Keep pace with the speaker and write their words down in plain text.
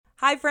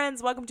Hi,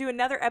 friends. Welcome to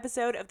another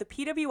episode of the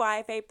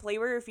PWIFA Play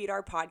Where Your Feet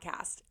Are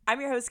podcast. I'm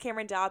your host,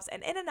 Cameron Dobbs,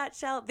 and in a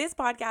nutshell, this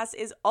podcast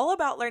is all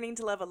about learning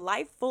to live a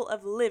life full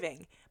of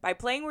living by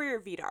playing where your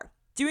feet are,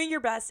 doing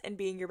your best and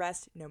being your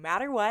best no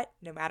matter what,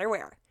 no matter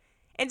where.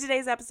 In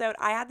today's episode,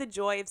 I had the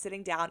joy of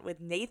sitting down with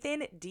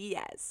Nathan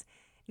Diaz.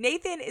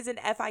 Nathan is an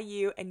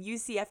FIU and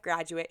UCF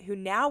graduate who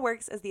now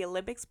works as the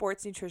Olympic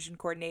Sports Nutrition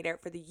Coordinator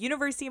for the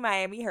University of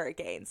Miami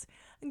Hurricanes.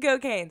 Go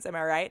Canes, am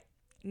I right?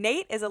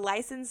 Nate is a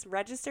licensed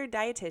registered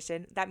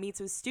dietitian that meets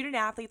with student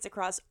athletes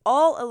across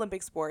all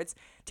Olympic sports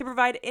to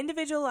provide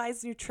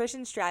individualized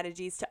nutrition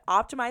strategies to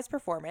optimize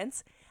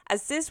performance,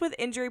 assist with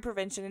injury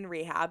prevention and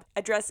rehab,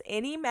 address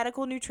any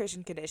medical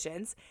nutrition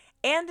conditions,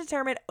 and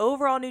determine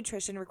overall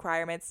nutrition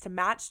requirements to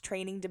match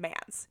training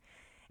demands.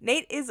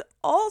 Nate is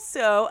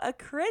also a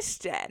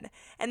Christian,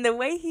 and the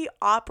way he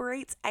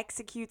operates,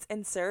 executes,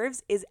 and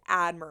serves is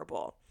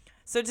admirable.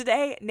 So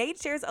today,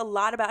 Nate shares a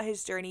lot about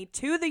his journey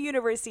to the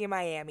University of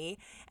Miami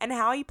and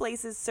how he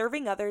places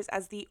serving others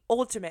as the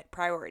ultimate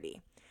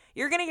priority.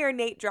 You're going to hear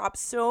Nate drop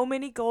so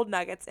many gold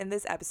nuggets in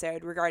this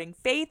episode regarding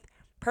faith,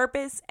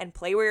 purpose, and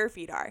play where your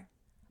feet are.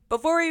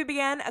 Before we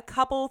begin, a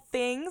couple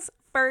things.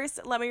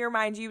 First, let me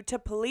remind you to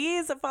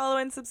please follow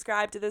and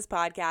subscribe to this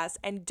podcast,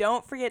 and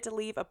don't forget to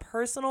leave a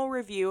personal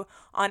review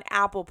on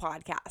Apple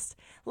Podcast.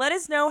 Let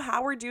us know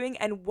how we're doing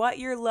and what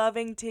you're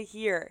loving to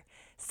hear.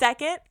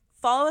 Second,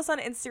 follow us on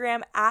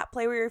Instagram at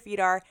Play Where Your Feet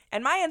Are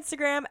and my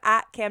Instagram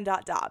at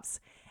cam.dobbs.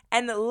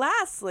 And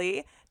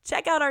lastly,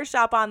 check out our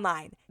shop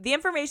online. The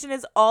information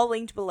is all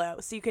linked below,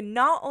 so you can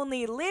not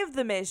only live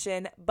the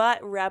mission,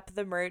 but rep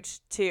the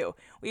merch too.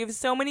 We have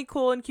so many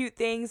cool and cute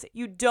things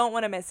you don't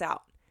want to miss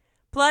out.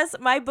 Plus,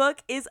 my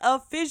book is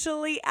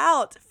officially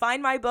out.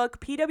 Find my book,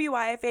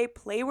 PWIFA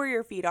Play Where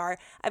Your Feet Are,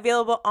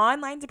 available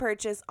online to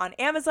purchase on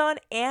Amazon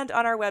and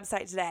on our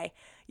website today.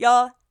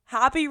 Y'all,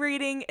 happy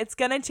reading. It's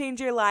going to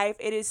change your life.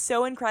 It is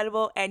so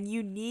incredible, and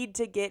you need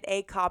to get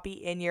a copy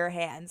in your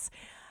hands.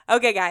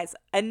 Okay, guys,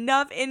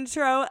 enough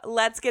intro.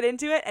 Let's get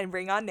into it and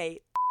bring on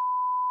Nate.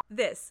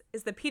 This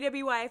is the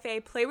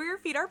PWIFA Play Where Your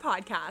Feet Are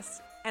podcast,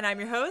 and I'm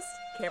your host,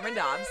 Cameron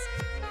Dobbs.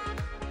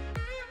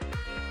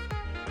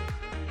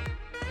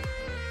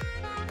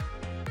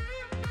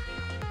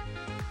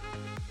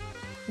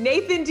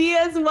 Nathan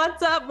Diaz,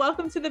 what's up?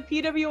 Welcome to the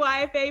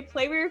PWIFA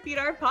Play Where Your Feet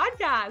Are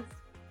podcast.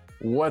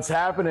 What's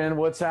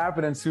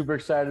happening? Super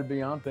excited to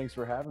be on. Thanks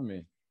for having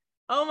me.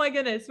 Oh my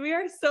goodness. We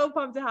are so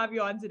pumped to have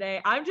you on today.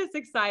 I'm just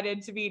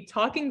excited to be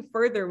talking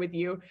further with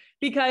you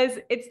because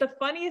it's the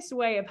funniest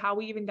way of how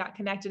we even got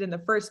connected in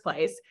the first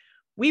place.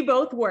 We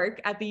both work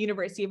at the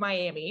University of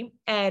Miami,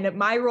 and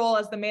my role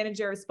as the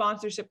manager of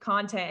sponsorship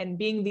content and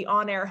being the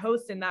on-air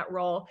host in that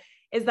role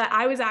is that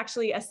I was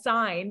actually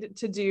assigned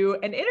to do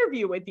an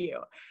interview with you.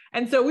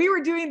 And so we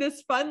were doing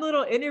this fun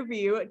little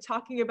interview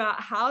talking about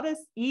how to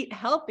eat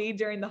healthy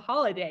during the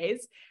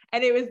holidays.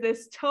 And it was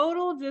this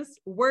total just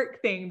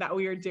work thing that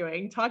we were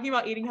doing, talking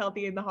about eating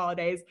healthy in the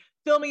holidays,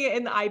 filming it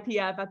in the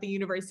IPF at the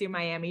University of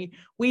Miami.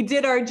 We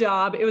did our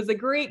job. It was a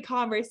great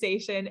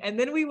conversation. And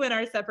then we went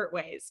our separate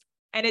ways.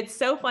 And it's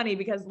so funny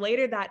because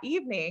later that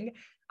evening,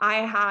 I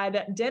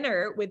had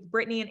dinner with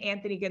Brittany and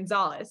Anthony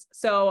Gonzalez.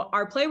 So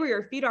our Play Where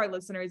Your Feet Are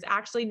listeners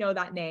actually know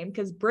that name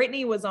because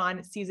Brittany was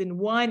on season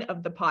 1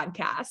 of the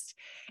podcast.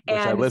 Which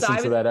I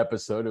listened to that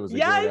episode. It was a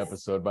great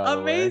episode, by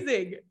the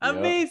way.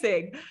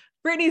 Amazing.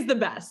 Brittany's the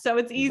best. So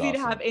it's easy to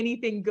awesome. have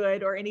anything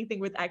good or anything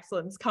with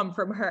excellence come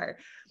from her.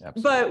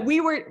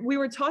 Absolutely. But we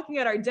were talking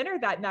at our dinner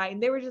that night,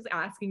 and they were just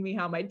asking me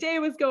how my day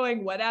was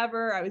going,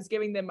 whatever. I was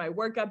giving them my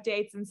work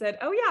updates and said,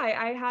 oh yeah,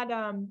 I had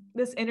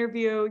this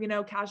interview,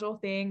 casual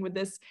thing with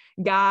this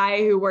guy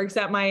who works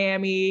at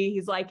Miami.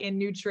 He's like in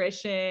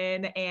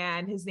nutrition,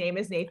 and his name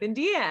is Nathan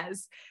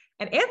Diaz.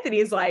 And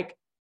Anthony's like,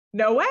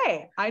 no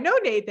way. I know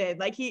Nathan.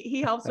 Like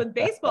he helps with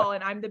baseball,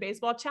 and I'm the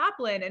baseball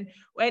chaplain, and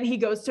when he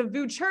goes to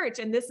VU Church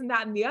and this and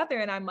that and the other.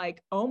 And I'm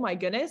like, oh my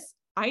goodness,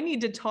 I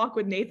need to talk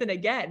with Nathan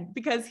again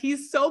because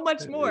he's so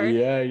much more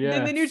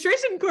than the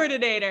nutrition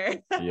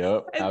coordinator.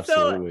 Yep, and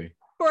absolutely. So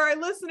for our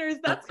listeners,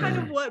 that's kind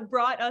of what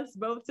brought us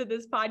both to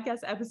this podcast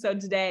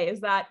episode today, is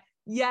that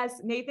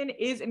yes, Nathan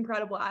is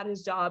incredible at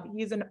his job.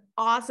 He's an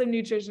awesome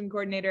nutrition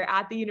coordinator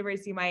at the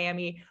University of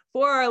Miami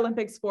for our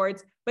Olympic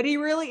sports, but he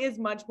really is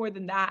much more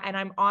than that. And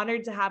I'm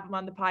honored to have him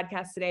on the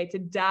podcast today to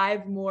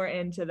dive more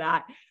into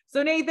that.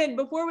 So Nathan,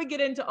 before we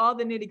get into all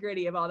the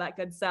nitty-gritty of all that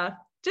good stuff,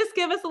 just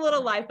give us a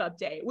little life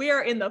update. We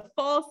are in the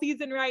fall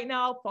season right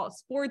now. Fall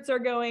sports are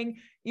going.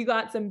 You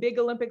got some big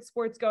Olympic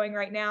sports going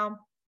right now.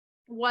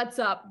 What's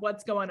up?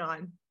 What's going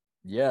on?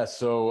 Yeah.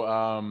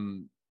 So,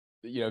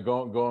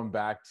 going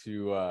back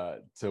to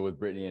with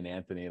Brittany and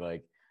Anthony,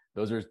 like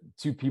those are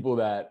two people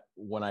that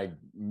when I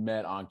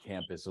met on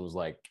campus, it was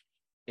like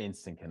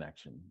instant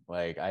connection.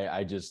 Like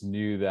I just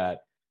knew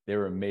that they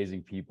were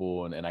amazing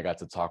people, and I got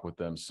to talk with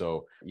them.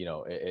 So,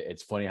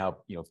 it's funny how,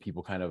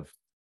 people kind of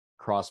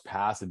cross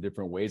paths in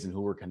different ways and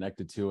who we're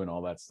connected to and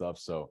all that stuff.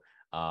 So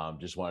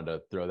just wanted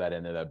to throw that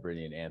in there, that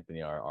Brittany and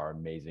Anthony are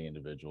amazing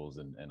individuals.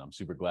 And I'm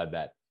super glad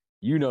that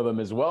you know them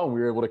as well, and we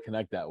were able to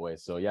connect that way.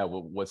 So yeah,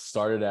 what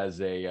started as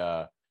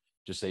a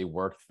just a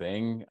work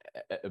thing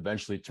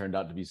eventually turned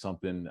out to be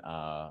something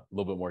a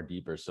little bit more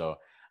deeper. So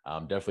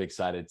I'm definitely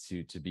excited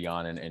to be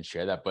on and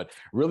share that. But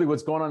really,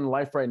 what's going on in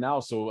life right now?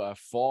 So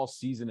fall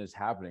season is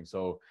happening.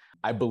 So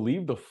I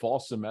believe the fall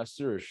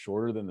semester is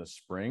shorter than the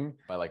spring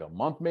by like a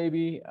month,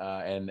 maybe.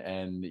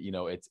 And you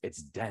know, it's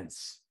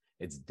dense.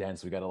 It's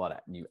dense. We got a lot of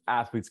new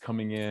athletes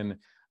coming in,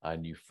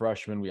 new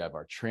freshmen. We have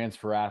our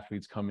transfer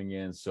athletes coming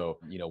in. So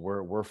you know,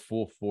 we're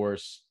full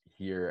force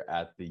here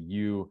at the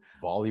U.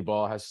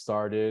 Volleyball has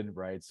started,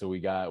 right? So we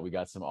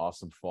got some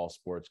awesome fall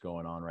sports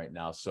going on right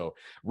now. So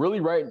really,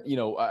 right, you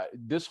know,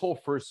 this whole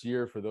first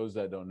year, for those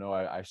that don't know,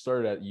 I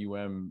started at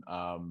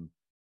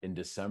in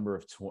December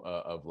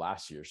of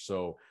last year.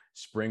 So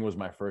spring was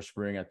my first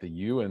spring at the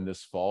U, and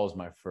this fall is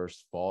my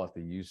first fall at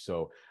the U.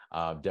 So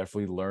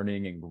definitely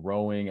learning and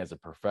growing as a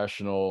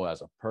professional,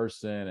 as a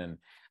person, and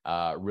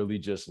really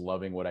just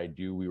loving what I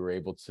do. We were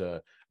able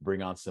to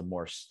bring on some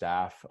more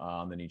staff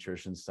on the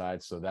nutrition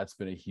side, so that's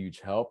been a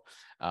huge help.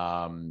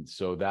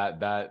 So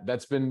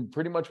that's been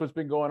pretty much what's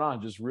been going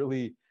on. Just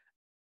really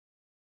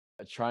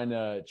trying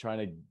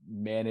to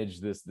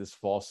manage this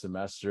fall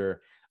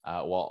semester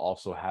while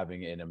also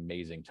having an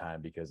amazing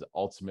time, because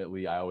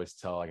ultimately I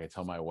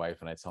tell my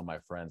wife and I tell my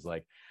friends,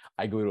 like,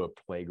 I go to a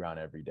playground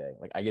every day.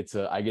 Like I get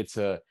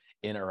to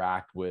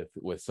interact with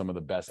some of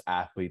the best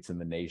athletes in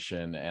the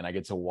nation, and I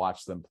get to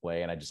watch them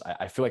play, and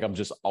I feel like I'm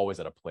just always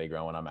at a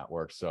playground when I'm at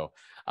work. So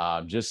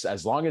just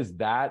as long as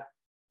that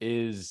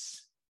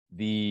is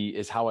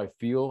how I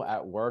feel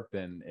at work,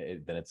 then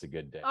it's a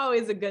good day.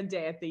 Always a good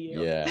day at the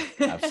U. Yeah,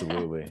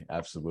 absolutely.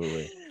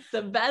 Absolutely.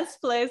 The best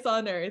place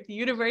on earth,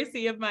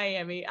 University of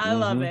Miami. I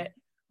love it.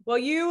 Well,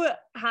 you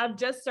have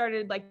just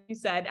started, like you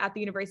said, at the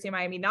University of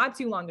Miami not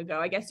too long ago.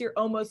 I guess you're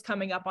almost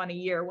coming up on a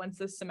year once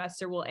this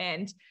semester will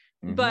end.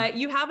 But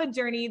you have a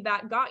journey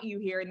that got you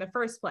here in the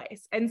first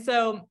place. And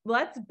so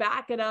let's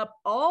back it up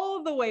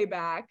all the way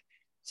back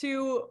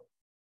to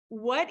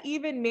what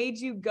even made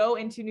you go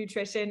into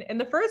nutrition in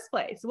the first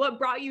place? What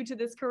brought you to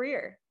this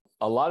career?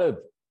 A lot of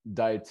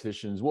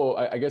dietitians, well,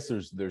 I guess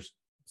there's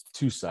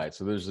two sides.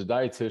 So there's the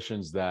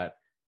dietitians that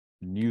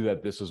knew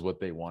that this was what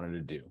they wanted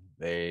to do.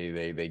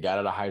 They got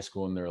out of high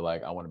school and they're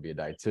like, I want to be a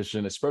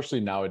dietitian, especially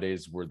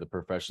nowadays where the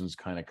profession's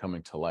kind of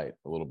coming to light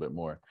a little bit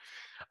more.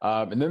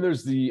 And then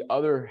there's the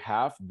other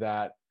half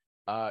that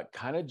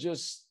kind of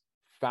just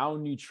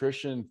found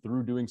nutrition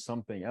through doing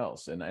something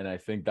else. And I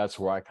think that's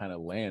where I kind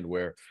of land,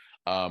 where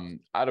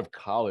out of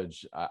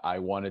college, I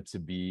wanted to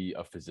be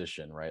a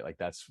physician, right? Like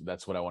that's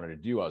what I wanted to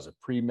do. I was a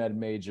pre-med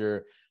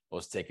major. I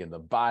was taking the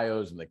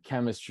bios and the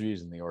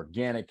chemistries and the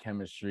organic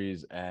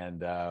chemistries.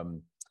 And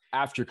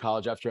after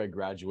college, after I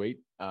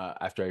graduated,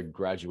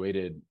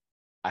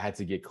 I had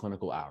to get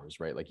clinical hours,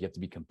 right? Like you have to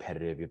be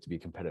competitive. You have to be a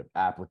competitive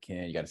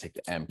applicant. You got to take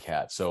the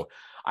MCAT. So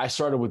I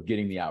started with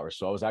getting the hours.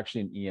 So I was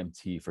actually an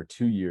EMT for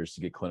 2 years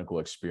to get clinical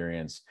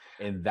experience.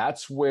 And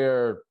that's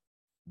where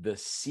the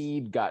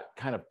seed got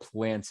kind of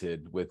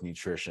planted with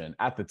nutrition.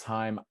 At the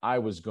time, I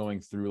was going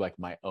through like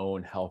my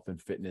own health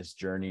and fitness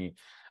journey.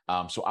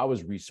 So I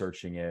was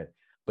researching it,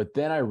 but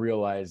then I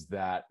realized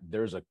that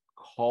there's a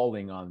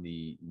calling on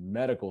the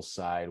medical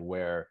side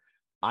where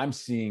I'm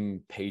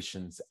seeing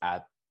patients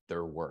at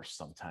their worst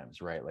sometimes,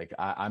 right? Like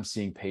I'm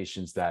seeing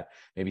patients that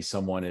maybe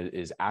someone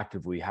is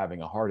actively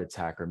having a heart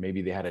attack, or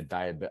maybe they had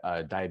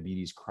a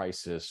diabetes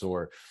crisis,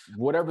 or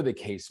whatever the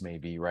case may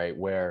be, right?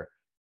 Where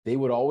they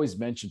would always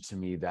mention to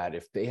me that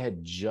if they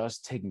had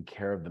just taken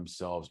care of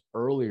themselves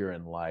earlier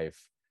in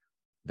life,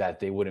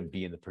 that they wouldn't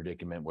be in the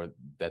predicament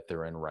that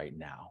they're in right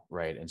now,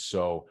 right? And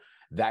so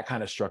that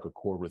kind of struck a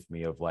chord with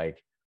me of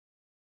like,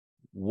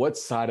 what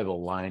side of the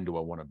line do I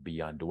want to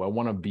be on? Do I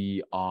want to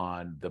be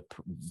on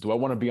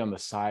the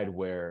side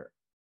where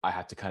I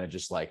have to kind of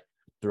just like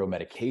throw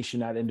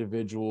medication at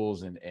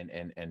individuals and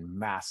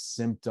mask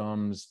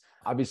symptoms?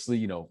 Obviously,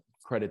 you know,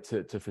 credit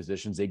to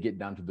physicians, they get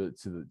down to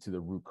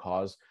the root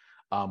cause.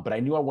 But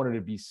I knew I wanted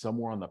to be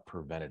somewhere on the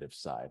preventative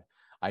side.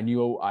 I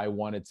knew I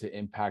wanted to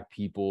impact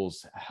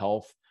people's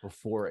health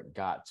before it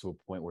got to a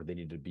point where they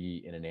needed to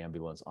be in an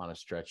ambulance, on a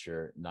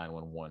stretcher,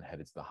 911,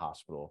 headed to the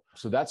hospital.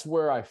 So that's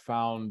where I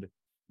found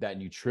that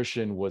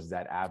nutrition was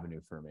that avenue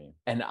for me.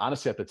 And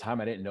honestly, at the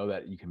time, I didn't know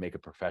that you can make a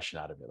profession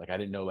out of it. Like I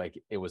didn't know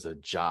like it was a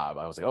job.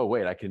 I was like, oh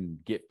wait, I can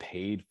get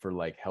paid for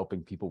like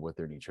helping people with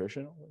their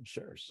nutrition. Oh,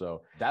 sure.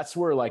 So that's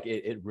where like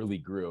it really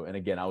grew. And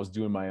again, I was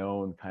doing my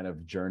own kind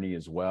of journey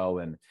as well.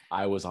 And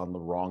I was on the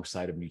wrong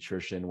side of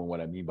nutrition. When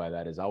what I mean by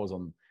that is I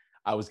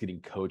was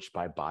getting coached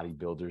by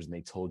bodybuilders, and they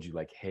told you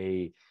like,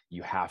 hey,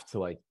 you have to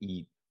like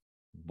eat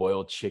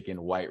boiled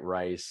chicken, white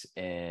rice,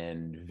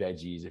 and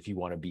veggies if you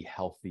want to be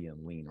healthy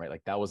and lean, right?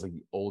 Like that was like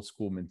the old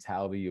school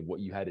mentality of what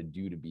you had to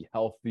do to be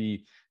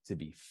healthy, to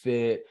be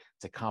fit,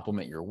 to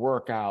complement your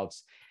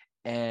workouts.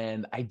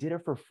 And I did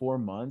it for 4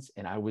 months,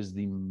 and I was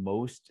the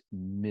most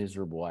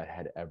miserable I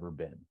had ever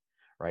been,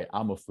 right?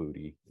 I'm a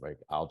foodie, like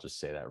I'll just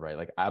say that, right?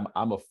 Like I'm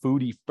a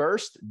foodie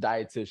first,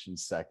 dietitian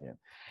second.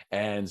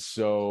 And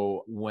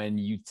so when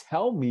you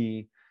tell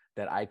me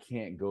that I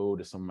can't go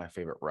to some of my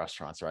favorite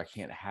restaurants, or I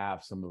can't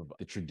have some of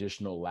the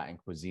traditional Latin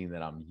cuisine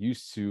that I'm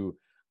used to,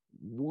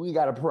 we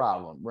got a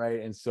problem, right?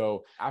 And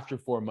so after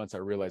 4 months, I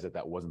realized that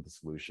that wasn't the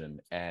solution.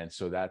 And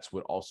so that's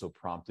what also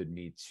prompted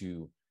me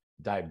to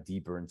dive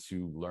deeper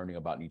into learning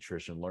about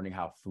nutrition, learning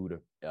how food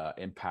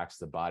impacts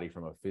the body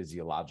from a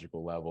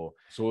physiological level.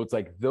 So it's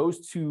like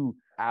those two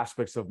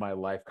aspects of my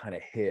life kind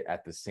of hit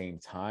at the same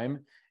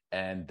time.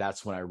 And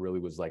that's when I really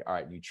was like, all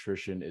right,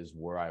 nutrition is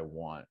where I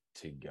want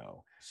to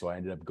go. So I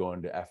ended up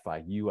going to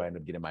FIU. I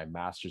ended up getting my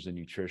master's in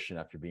nutrition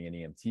after being an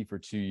EMT for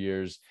 2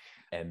 years.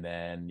 And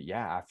then,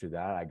 yeah, after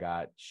that, I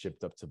got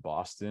shipped up to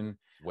Boston,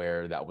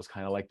 where that was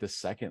kind of like the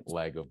second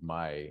leg of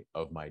my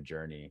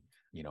journey.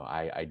 You know,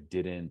 I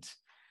didn't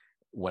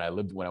when I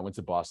went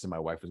to Boston, my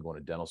wife was going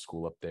to dental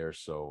school up there.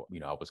 So, you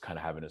know, I was kind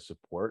of having to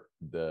support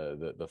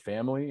the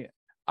family.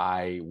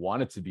 I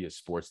wanted to be a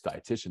sports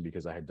dietitian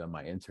because I had done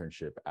my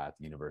internship at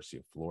the University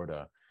of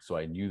Florida. So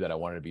I knew that I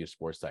wanted to be a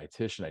sports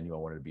dietitian. I knew I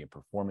wanted to be in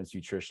performance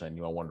nutrition. I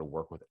knew I wanted to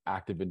work with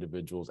active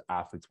individuals,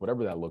 athletes,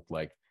 whatever that looked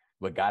like.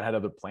 But God had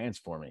other plans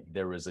for me.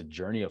 There was a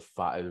journey of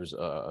there was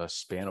a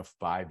span of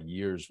 5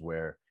 years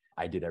where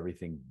I did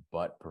everything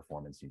but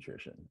performance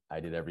nutrition. I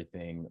did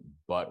everything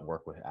but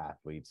work with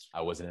athletes.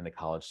 I wasn't in the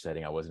college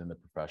setting. I wasn't in the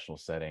professional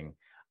setting.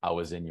 I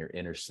was in your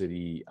inner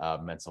city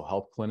mental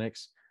health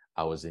clinics.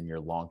 I was in your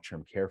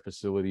long-term care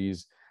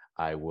facilities.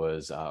 I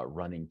was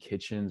running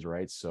kitchens,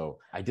 right? So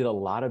I did a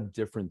lot of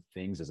different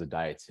things as a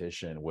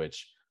dietitian,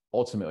 which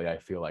ultimately I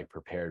feel like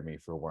prepared me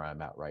for where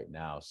I'm at right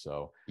now.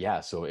 So yeah,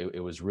 so it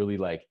was really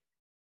like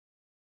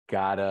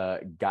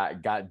got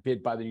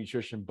bit by the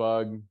nutrition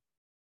bug,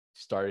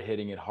 started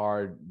hitting it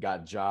hard,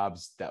 got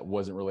jobs that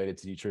wasn't related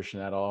to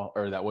nutrition at all,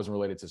 or that wasn't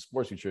related to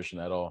sports nutrition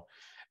at all.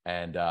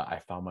 And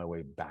I found my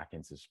way back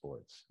into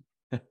sports.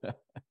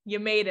 You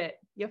made it.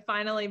 You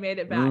finally made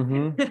it back.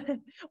 Mm-hmm.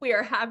 We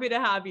are happy to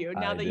have you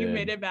now that you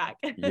made it back.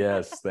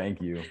 Yes.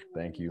 Thank you.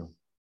 Thank you.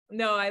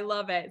 No, I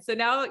love it. So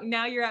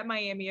now you're at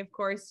Miami, of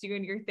course,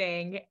 doing your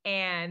thing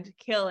and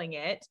killing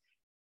it.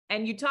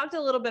 And you talked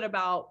a little bit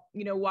about,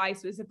 you know, why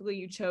specifically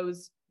you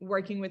chose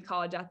working with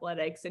college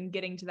athletics and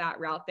getting to that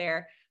route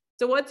there.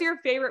 So what's your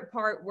favorite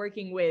part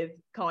working with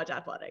college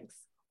athletics?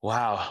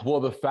 Wow. Well,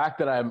 the fact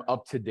that I'm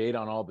up to date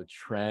on all the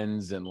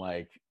trends and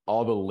like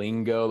all the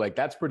lingo, like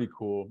that's pretty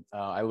cool.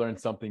 I learned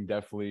something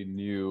definitely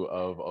new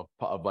of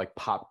like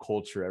pop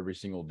culture every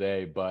single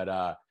day.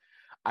 But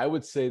I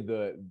would say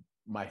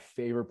my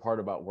favorite part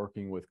about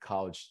working with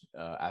college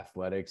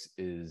athletics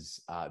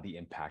is the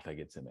impact I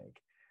get to make.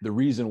 The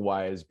reason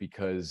why is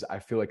because I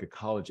feel like a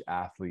college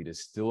athlete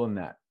is still in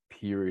that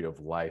period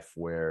of life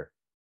where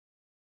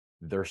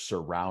their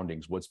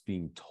surroundings, what's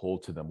being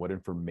told to them, what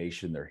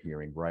information they're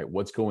hearing, right?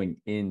 What's going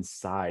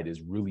inside is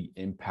really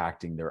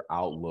impacting their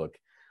outlook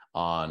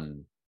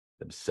on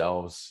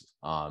themselves,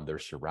 on their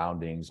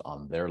surroundings,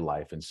 on their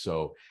life. And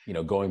so, you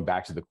know, going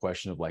back to the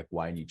question of like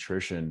why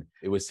nutrition,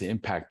 it was to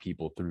impact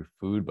people through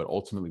food. But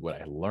ultimately,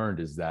 what I learned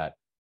is that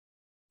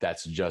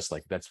that's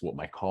what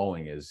my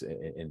calling is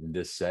in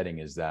this setting,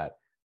 is that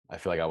I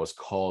feel like I was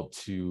called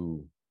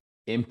to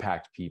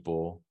impact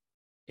people,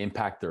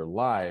 impact their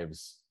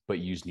lives, but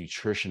use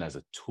nutrition as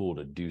a tool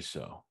to do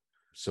so.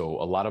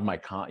 So a lot of my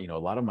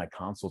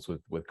consults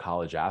with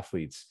college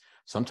athletes,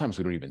 sometimes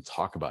we don't even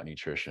talk about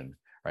nutrition,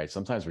 right?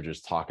 Sometimes we're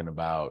just talking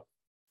about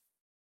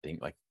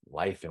things like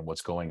life and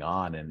what's going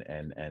on,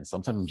 and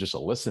sometimes I'm just a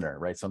listener,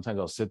 right? Sometimes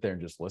I'll sit there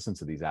and just listen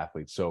to these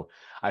athletes. So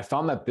I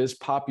found that this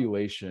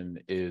population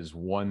is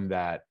one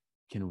that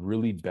can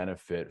really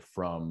benefit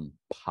from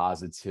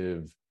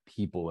positive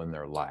people in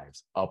their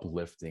lives,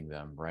 uplifting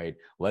them, right?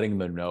 Letting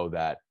them know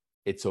that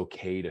it's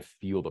okay to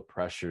feel the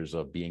pressures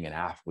of being an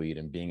athlete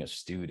and being a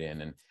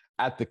student. And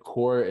at the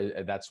core,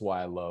 that's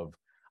why I love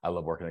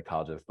working at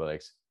college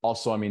athletics.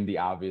 Also, I mean, the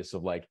obvious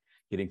of like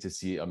getting to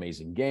see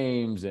amazing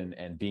games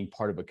and being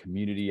part of a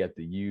community at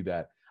the U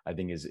that I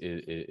think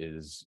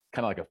is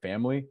kind of like a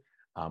family.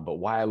 But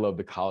why I love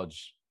the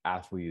college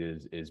athlete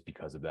is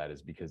because of that,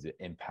 is because the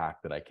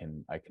impact that I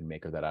can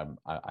make, or that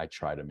I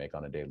try to make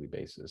on a daily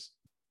basis.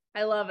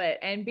 I love it.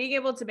 And being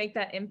able to make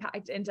that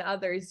impact into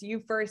others,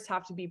 you first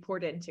have to be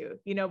poured into,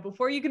 you know,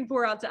 before you can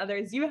pour out to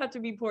others, you have to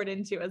be poured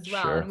into as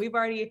well. Sure. And we've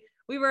already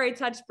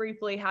touched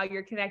briefly how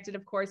you're connected,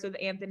 of course, with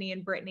Anthony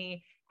and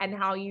Brittany, and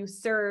how you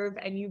serve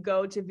and you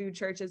go to VU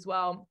Church as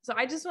well. So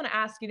I just want to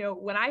ask, you know,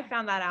 when I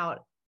found that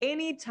out,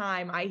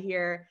 anytime I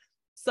hear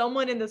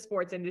someone in the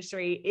sports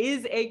industry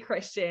is a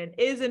Christian,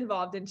 is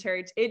involved in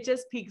church, it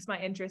just piques my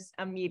interest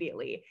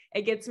immediately.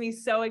 It gets me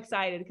so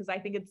excited because I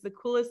think it's the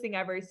coolest thing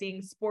ever,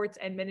 seeing sports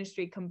and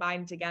ministry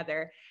combined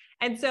together.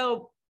 And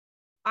so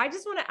I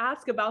just want to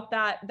ask about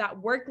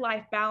that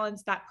work-life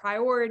balance, that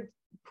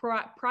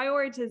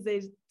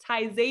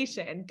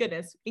prioritization,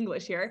 goodness,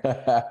 English here,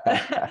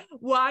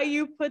 why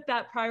you put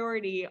that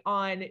priority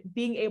on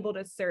being able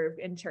to serve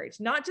in church,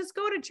 not just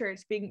go to church,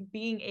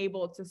 being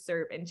able to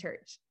serve in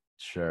church.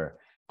 Sure.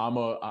 I'm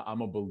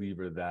a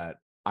believer that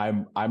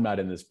I'm not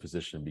in this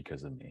position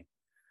because of me.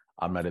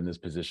 I'm not in this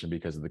position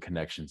because of the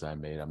connections I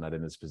made. I'm not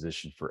in this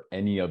position for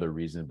any other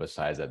reason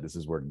besides that this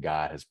is where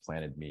God has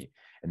planted me,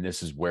 and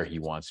this is where He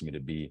wants me to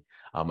be.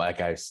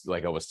 Like I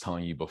was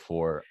telling you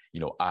before,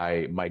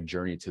 my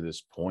journey to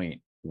this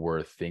point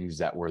were things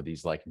that were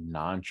these like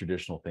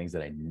non-traditional things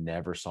that I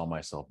never saw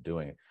myself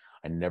doing.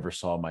 I never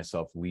saw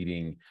myself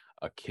leading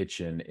a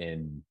kitchen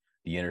in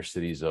the inner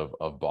cities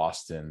of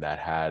Boston that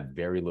had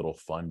very little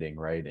funding,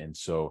 right? And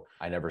so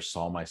I never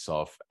saw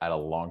myself at a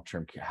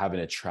long-term having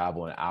to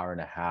travel an hour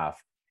and a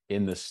half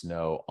in the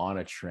snow, on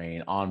a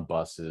train, on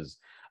buses,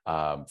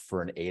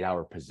 for an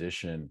 8-hour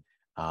position,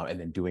 and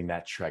then doing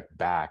that trek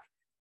back,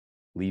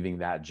 leaving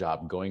that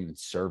job, going and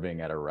serving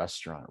at a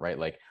restaurant, right?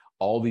 Like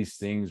all these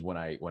things, when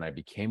I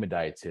became a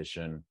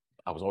dietitian,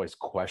 I was always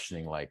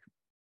questioning like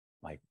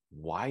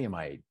why am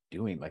I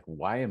doing, like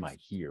why am I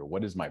here,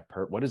 what is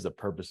what is the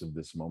purpose of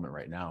this moment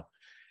right now?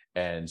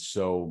 And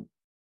so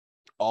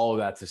all of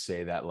that to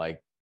say that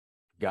like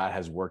God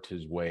has worked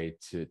His way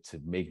to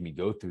make me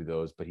go through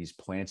those, but He's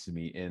planted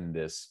me in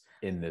this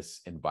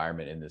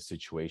environment, in this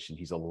situation.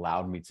 He's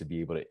allowed me to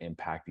be able to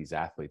impact these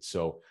athletes.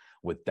 So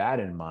with that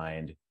in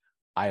mind,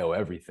 I owe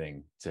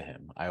everything to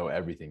Him. I owe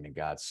everything to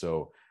God.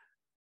 So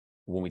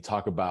when we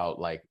talk about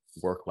like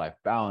work-life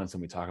balance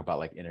and we talk about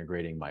like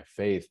integrating my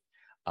faith,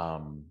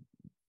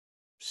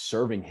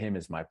 serving Him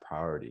is my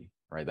priority,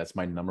 right? That's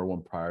my number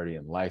one priority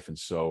in life. And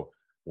so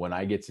when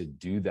I get to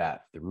do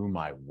that through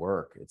my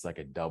work, it's like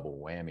a double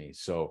whammy.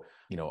 So,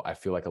 I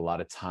feel like a lot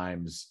of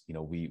times,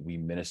 we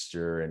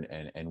minister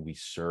and we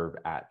serve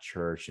at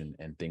church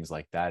and things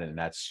like that. And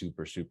that's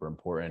super, super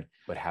important.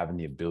 But having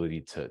the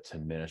ability to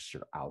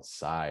minister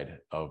outside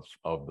of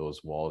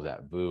those walls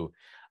at VU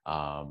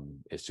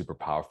is super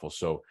powerful.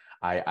 So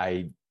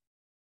I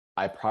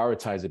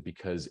prioritize it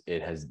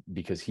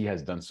because He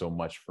has done so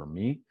much for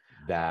me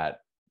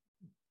that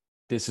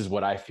this is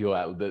what I feel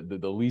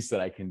the least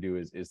that I can do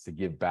is to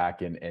give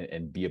back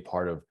and be a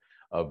part of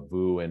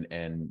VU and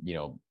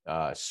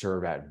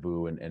serve at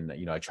VU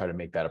and I try to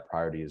make that a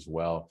priority as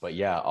well. But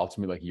yeah,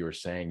 ultimately, like you were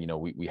saying,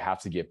 we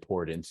have to get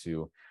poured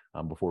into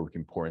before we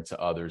can pour into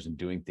others, and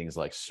doing things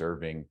like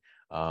serving,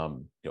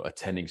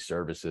 attending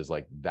services,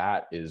 like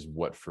that is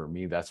what, for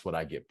me, that's what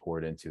I get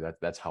poured into.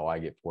 That's how I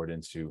get poured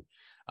into.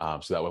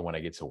 So that way, when I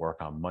get to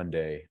work on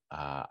Monday,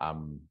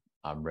 I'm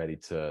ready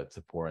to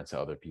pour into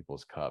other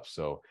people's cups.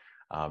 So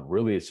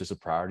really, it's just a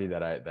priority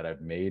that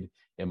I've made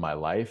in my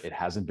life. It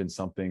hasn't been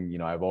something,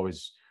 I've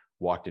always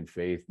walked in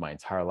faith my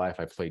entire life.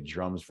 I played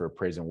drums for a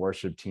praise and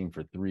worship team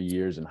for 3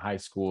 years in high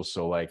school.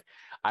 So like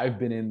I've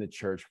been in the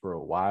church for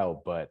a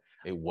while, but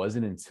it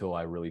wasn't until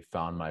I really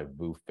found my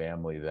VU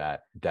family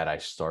that I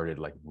started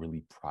like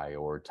really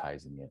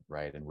prioritizing it,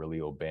 right? And really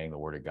obeying the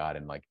word of God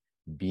and like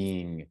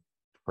being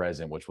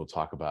present, which we'll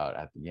talk about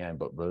at the end,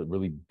 but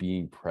really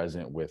being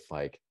present with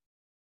like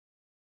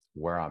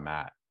where I'm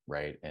at,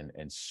 right?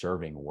 And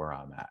serving where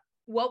I'm at.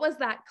 What was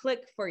that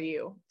click for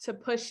you to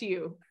push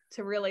you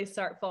to really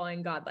start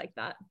following God like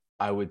that?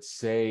 I would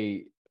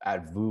say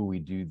at VU, we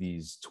do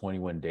these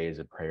 21 days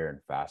of prayer and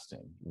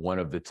fasting.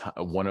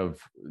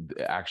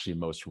 Actually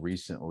most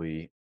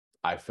recently,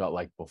 I felt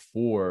like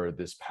before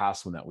this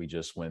past one that we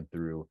just went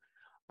through,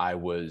 I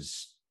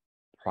was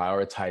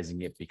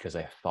prioritizing it because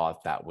I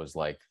thought that was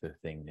like the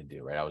thing to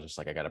do, right? I was just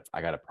like, I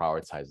gotta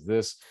prioritize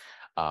this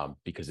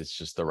because it's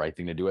just the right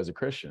thing to do as a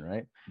Christian,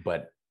 right?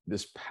 But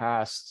this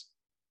past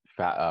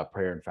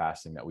prayer and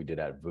fasting that we did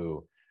at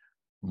VU,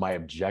 my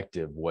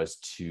objective was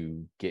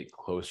to get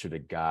closer to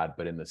God,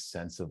 but in the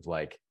sense of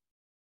like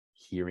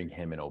hearing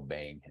Him and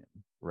obeying Him,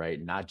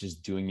 right? Not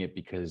just doing it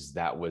because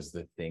that was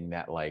the thing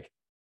that like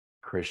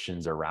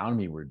Christians around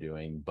me were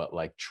doing, but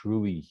like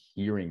truly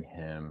hearing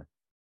Him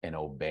and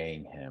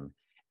obeying Him.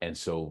 And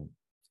so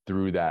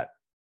through that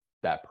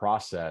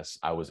process,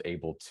 I was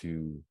able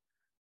to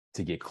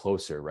get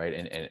closer, right?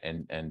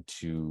 And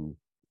to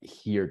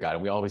hear God.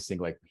 And we always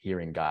think like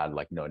hearing God,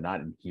 like, no,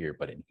 not in here,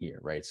 but in here,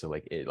 right? So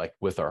like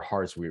with our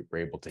hearts, we were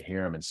able to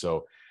hear Him. And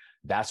so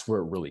that's where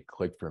it really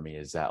clicked for me,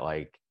 is that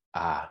like,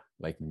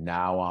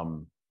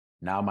 now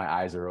my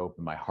eyes are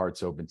open, my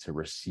heart's open to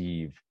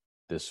receive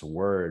this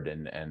word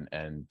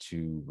and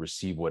to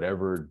receive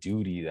whatever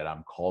duty that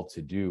I'm called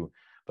to do.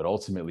 But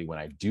ultimately, when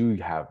I do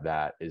have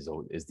that is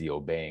the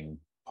obeying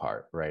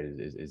part, right?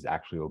 Is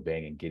actually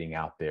obeying and getting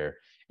out there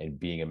and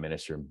being a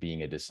minister and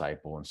being a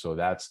disciple. And so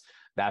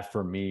that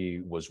for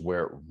me was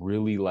where it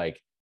really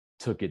like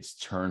took its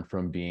turn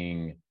from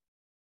being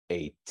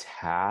a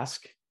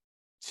task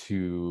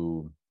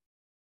to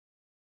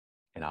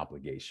an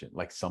obligation,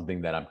 like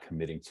something that I'm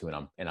committing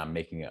to and I'm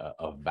making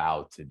a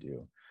vow to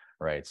do.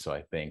 Right. So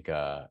I think,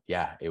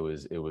 it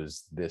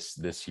was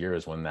this year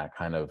is when that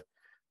kind of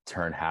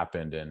turn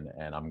happened, and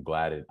I'm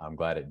glad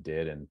it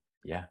did. And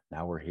yeah,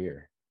 now we're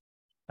here.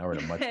 Now we're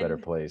in a much better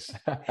place.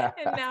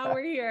 And now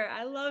we're here.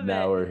 I love it.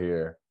 Now we're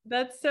here.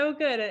 That's so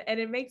good. And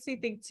it makes me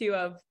think too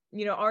of,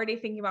 already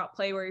thinking about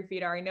play where your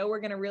feet are. I know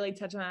we're going to really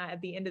touch on that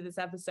at the end of this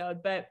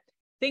episode, but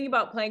think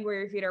about playing where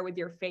your feet are with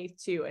your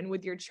faith too, and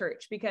with your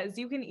church, because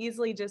you can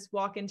easily just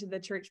walk into the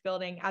church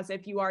building as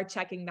if you are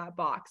checking that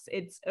box.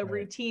 It's a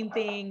routine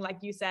thing. Like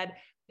you said,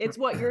 it's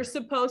what you're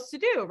supposed to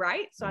do,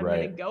 right? So I'm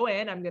going to go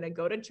in, I'm going to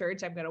go to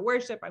church, I'm going to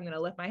worship, I'm going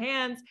to lift my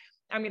hands,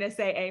 I'm going to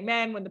say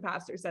amen when the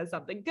pastor says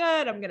something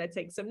good, I'm going to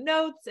take some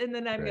notes, and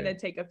then I'm going to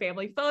take a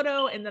family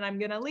photo, and then I'm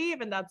going to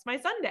leave, and that's my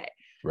Sunday.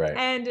 Right.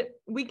 And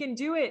we can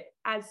do it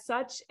as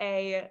such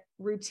a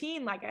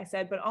routine, like I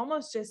said, but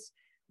almost just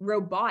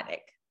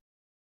robotic.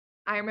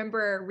 I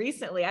remember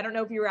recently, I don't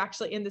know if you were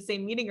actually in the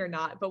same meeting or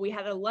not, but we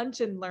had a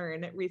lunch and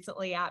learn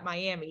recently at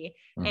Miami,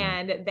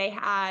 and they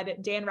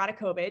had Dan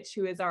Radakovich,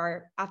 who is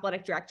our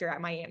athletic director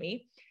at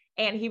Miami.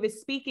 And he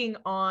was speaking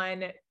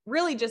on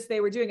really just,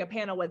 they were doing a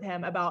panel with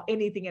him about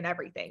anything and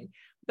everything.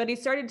 But he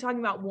started talking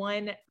about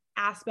one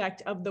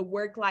aspect of the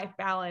work-life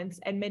balance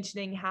and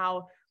mentioning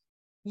how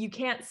you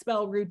can't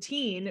spell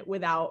routine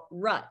without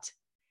rut.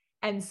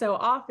 And so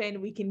often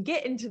we can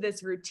get into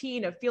this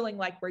routine of feeling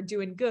like we're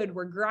doing good,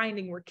 we're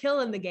grinding, we're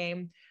killing the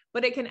game,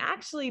 but it can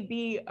actually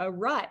be a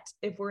rut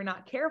if we're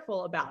not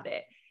careful about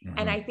it.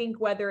 And I think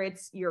whether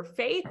it's your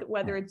faith,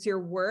 whether it's your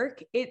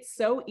work, it's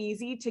so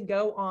easy to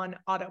go on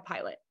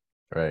autopilot.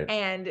 Right.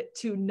 And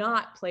to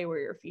not play where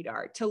your feet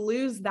are, to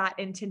lose that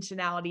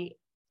intentionality,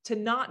 to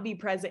not be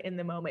present in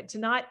the moment, to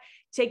not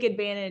take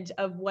advantage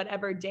of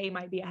whatever day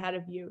might be ahead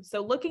of you.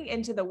 So looking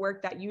into the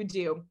work that you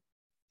do,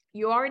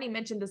 you already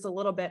mentioned this a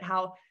little bit,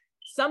 how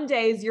some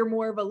days you're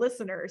more of a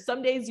listener.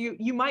 Some days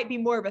you might be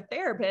more of a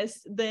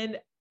therapist than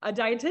a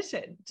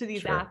dietitian to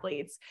these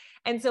athletes.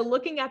 And so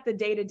looking at the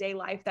day-to-day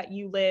life that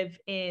you live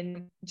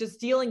in, just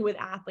dealing with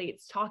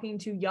athletes, talking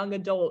to young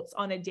adults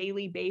on a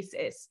daily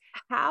basis,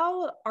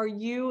 how are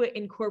you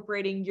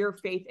incorporating your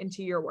faith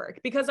into your work?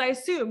 Because I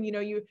assume,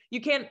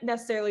 you can't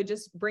necessarily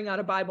just bring out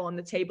a Bible on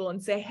the table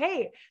and say,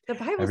 hey, the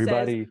Bible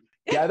Everybody, says,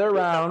 gather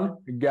around.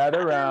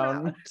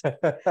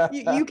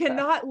 You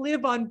cannot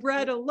live on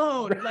bread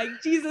alone, like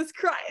Jesus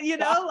Christ,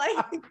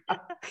 like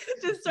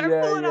just start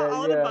pulling out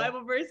all the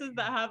Bible verses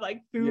that have like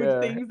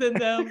food things in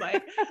them,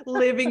 like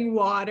living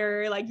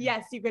water, like,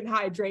 yes, you can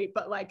hydrate,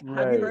 but like,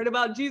 have you heard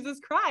about Jesus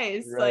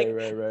Christ?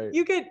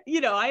 You could,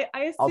 I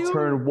assume I'll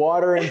turn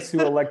water into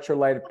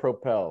electrolyte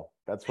propel.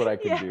 That's what I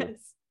can do.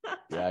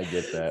 Yeah, I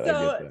get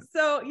that.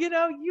 So,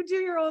 you do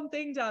your own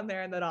thing down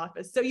there in that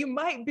office. So you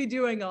might be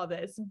doing all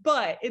this,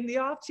 but in the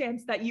off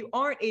chance that you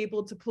aren't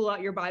able to pull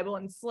out your Bible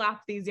and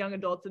slap these young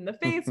adults in the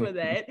face with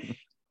it,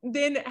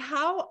 then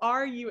how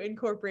are you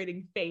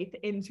incorporating faith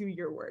into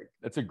your work?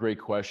 That's a great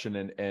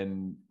question.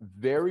 And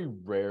very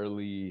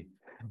rarely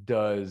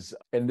does,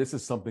 and this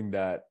is something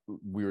that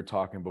we were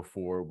talking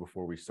before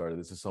we started,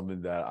 this is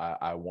something that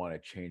I want to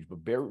change, but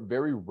very,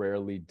 very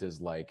rarely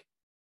does like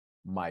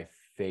my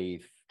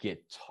faith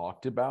get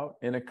talked about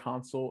in a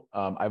consult.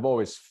 I've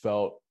always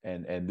felt,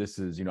 and this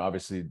is,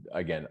 obviously,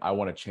 again, I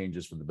want to change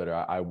this for the better.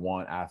 I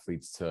want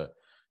athletes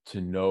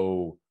to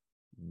know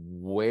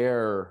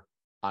where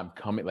I'm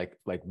coming,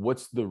 like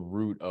what's the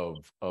root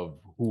of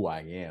who I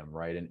am,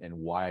 right? And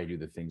why I do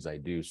the things I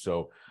do.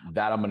 So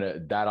that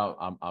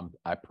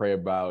I pray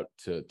about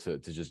to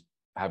just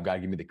have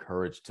God give me the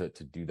courage to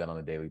do that on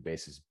a daily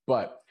basis.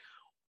 But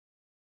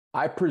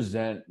I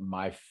present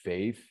my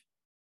faith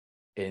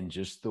in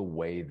just the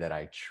way that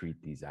I treat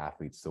these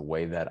athletes, the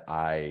way that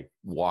I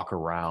walk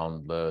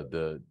around,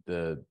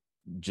 the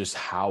just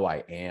how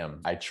I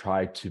am. I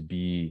try to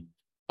be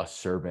a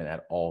servant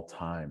at all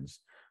times.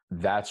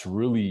 That's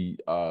really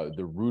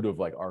the root of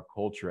like our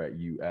culture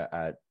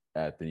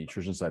at the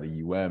nutrition side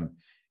of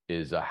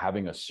is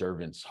having a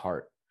servant's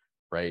heart,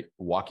 right?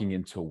 Walking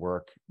into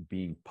work,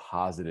 being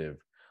positive,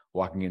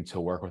 walking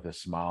into work with a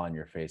smile on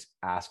your face,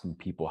 asking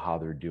people how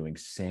they're doing,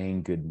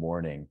 saying good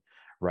morning,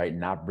 right?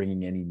 Not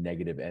bringing any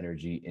negative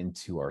energy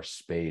into our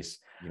space.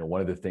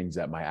 One of the things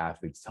that my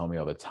athletes tell me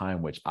all the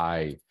time, which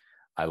I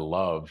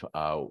love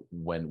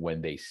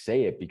when they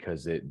say it,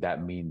 because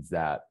that means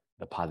that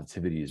the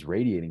positivity is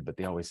radiating, but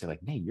they always say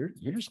like, Nate,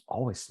 you're just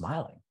always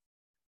smiling.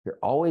 You're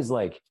always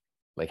like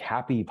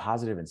happy,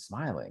 positive, and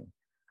smiling.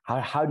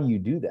 How do you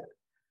do that?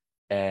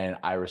 And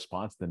I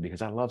respond to them,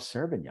 because I love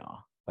serving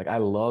y'all. Like, I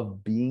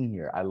love being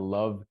here. I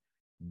love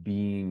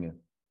being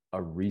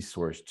a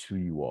resource to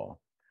you all.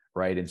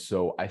 Right. And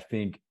so I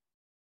think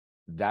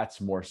that's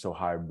more so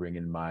how I bring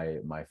in my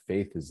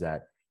faith, is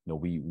that,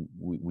 we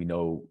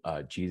know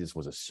Jesus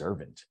was a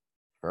servant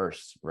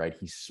first, right?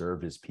 He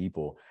served his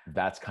people.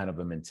 That's kind of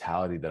the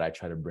mentality that I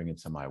try to bring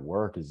into my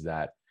work, is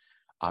that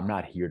I'm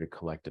not here to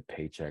collect a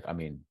paycheck. I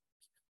mean,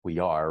 we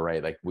are,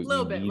 right? Like we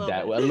need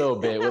that a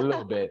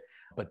little bit,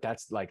 but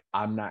that's like,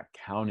 I'm not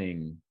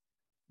counting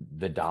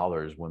the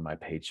dollars when my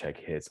paycheck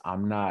hits.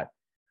 I'm not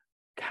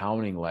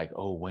counting like,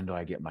 oh, when do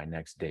I get my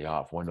next day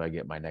off? When do I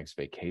get my next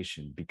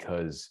vacation?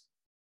 Because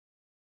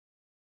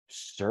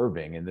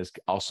serving, and this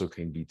also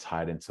can be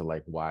tied into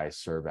like why I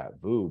serve at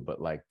VU,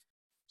 but like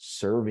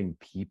serving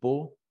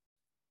people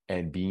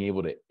and being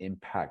able to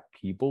impact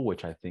people,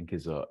 which I think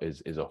is a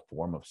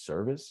form of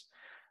service,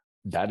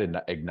 that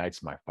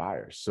ignites my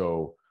fire.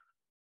 So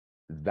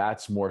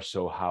that's more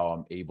so how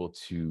I'm able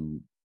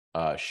to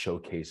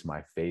showcase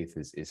my faith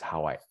is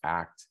how I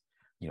act,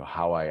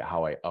 how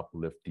I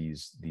uplift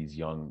these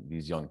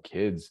young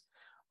kids,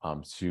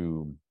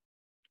 to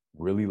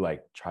really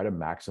like try to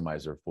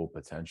maximize their full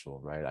potential,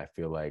 right? I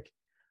feel like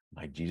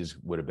Jesus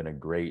would have been a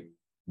great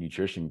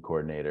nutrition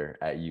coordinator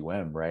at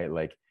right?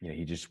 Like,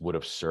 he just would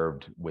have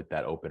served with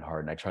that open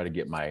heart. And I try to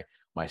get my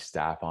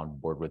staff on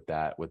board with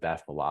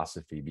that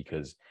philosophy,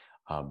 because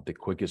the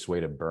quickest way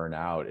to burn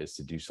out is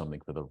to do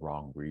something for the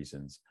wrong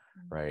reasons,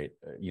 right?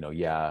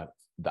 Yeah,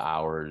 the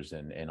hours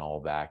and all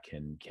that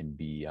can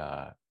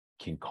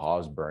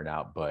cause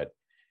burnout, but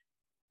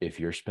if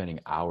you're spending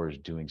hours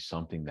doing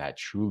something that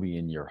truly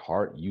in your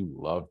heart you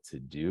love to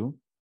do,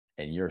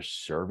 and you're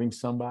serving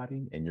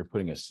somebody and you're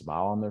putting a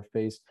smile on their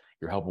face,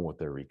 you're helping with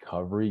their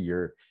recovery,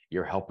 you're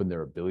helping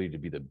their ability to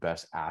be the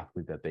best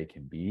athlete that they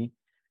can be,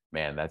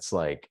 man, that's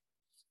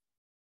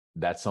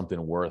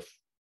something worth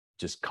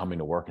just coming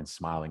to work and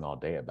smiling all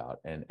day about.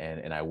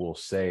 And I will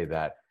say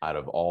that out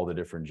of all the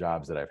different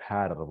jobs that I've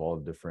had, out of all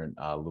the different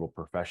little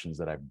professions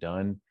that I've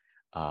done,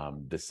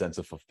 the sense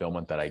of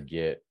fulfillment that I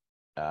get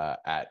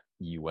at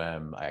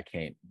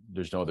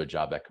there's no other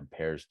job that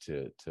compares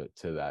to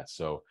that.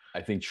 So I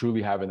think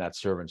truly having that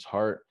servant's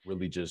heart,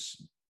 really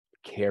just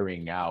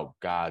carrying out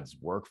God's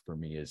work for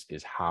me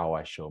is how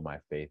I show my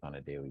faith on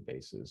a daily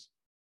basis.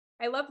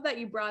 I love that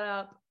you brought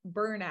up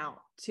burnout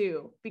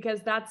too,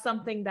 because that's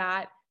something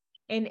that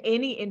in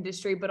any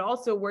industry, but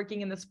also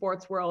working in the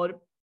sports world,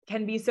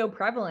 can be so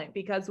prevalent,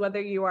 because whether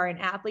you are an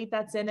athlete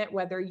that's in it,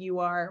 whether you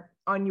are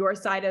on your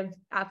side of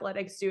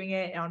athletics doing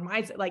it, on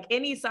my side, like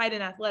any side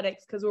in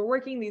athletics, because we're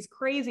working these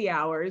crazy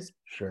hours,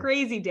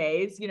 crazy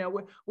days,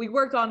 we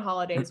work on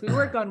holidays, we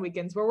work on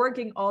weekends, we're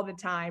working all the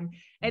time.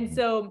 And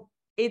so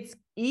it's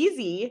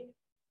easy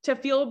to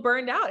feel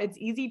burned out. It's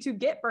easy to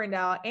get burned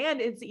out,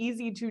 and it's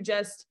easy to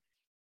just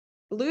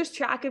lose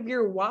track of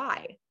your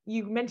why.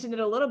 You mentioned it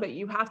a little bit.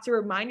 You have to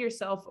remind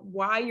yourself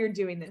why you're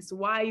doing this,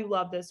 why you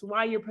love this,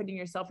 why you're putting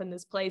yourself in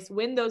this place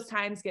when those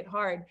times get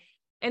hard.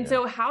 And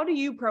so how do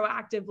you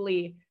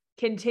proactively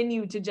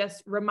continue to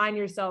just remind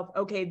yourself,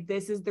 okay,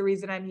 this is the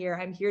reason I'm here.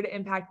 I'm here to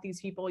impact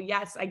these people.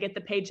 Yes, I get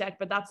the paycheck,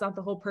 but that's not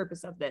the whole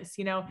purpose of this.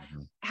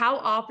 How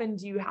often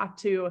do you have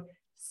to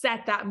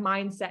set that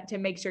mindset to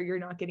make sure you're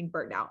not getting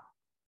burnt out?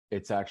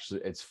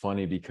 It's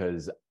funny,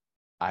 because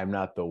I'm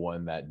not the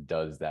one that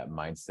does that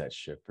mindset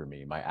shift for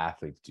me. My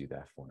athletes do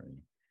that for me,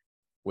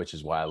 which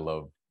is why I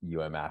love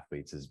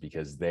athletes, is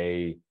because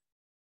they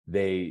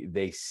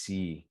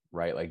see,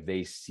 right? Like,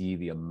 they see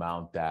the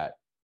amount that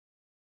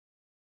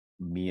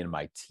me and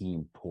my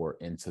team pour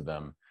into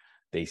them.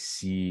 They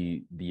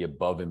see the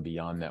above and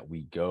beyond that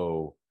we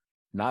go,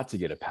 not to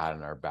get a pat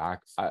on our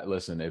back.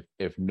 Listen,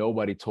 if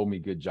nobody told me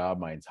good job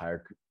my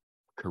entire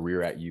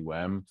career at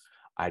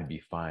I'd be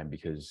fine,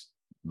 because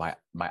my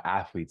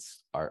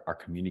athletes are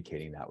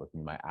communicating that with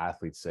me. My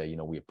athletes say,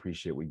 we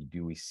appreciate what you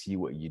do. We see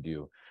what you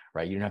do,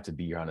 right? You don't have to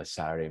be here on a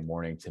Saturday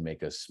morning to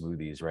make us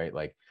smoothies, right?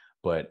 Like,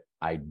 but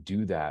I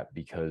do that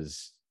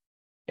because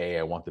A,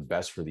 I want the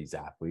best for these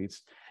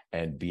athletes,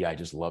 and B, I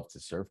just love to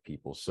serve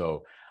people.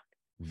 So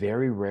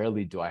very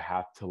rarely do I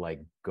have to like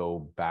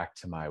go back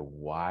to my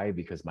why,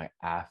 because the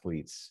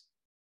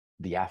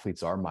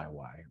athletes are my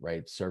why,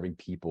 right? Serving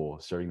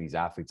these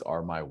athletes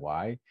are my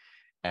why.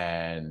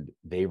 And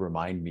they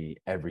remind me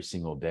every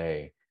single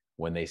day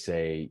when they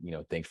say,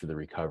 thanks for the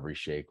recovery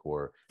shake,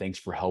 or thanks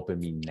for helping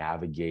me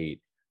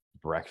navigate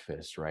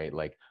breakfast, right?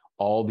 Like,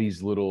 all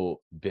these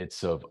little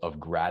bits of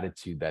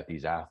gratitude that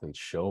these athletes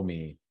show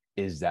me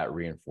is that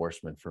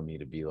reinforcement for me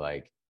to be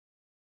like,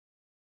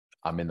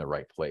 I'm in the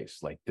right place.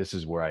 Like, this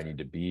is where I need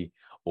to be.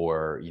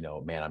 Or,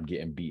 man, I'm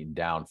getting beaten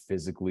down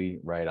physically,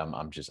 right?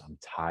 I'm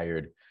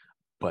tired.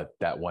 But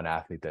that one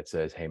athlete that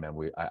says, hey man,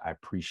 I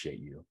appreciate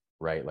you,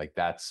 right? Like,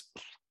 that's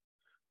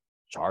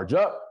charge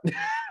up,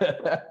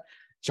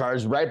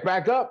 charge right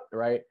back up,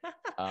 right?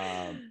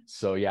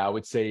 So yeah, I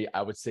would say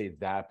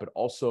that, but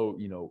also,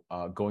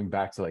 going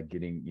back to like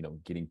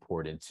getting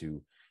poured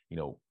into,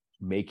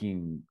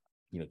 making,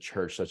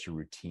 church such a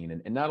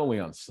routine, and not only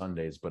on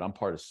Sundays, but I'm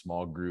part of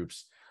small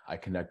groups. I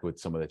connect with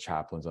some of the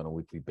chaplains on a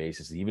weekly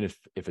basis. And even if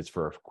it's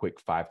for a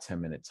quick 5-10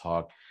 minute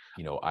talk,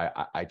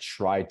 I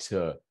try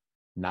to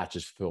not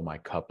just fill my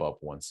cup up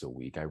once a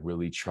week. I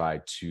really try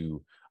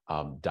to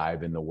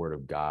dive in the Word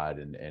of God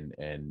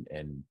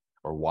and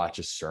or watch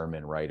a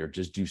sermon, right? Or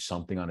just do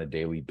something on a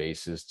daily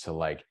basis to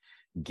like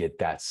get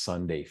that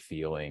Sunday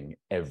feeling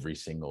every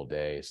single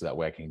day. So that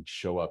way I can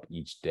show up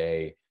each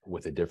day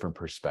with a different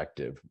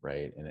perspective,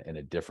 right? And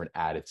a different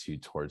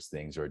attitude towards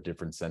things, or a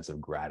different sense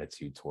of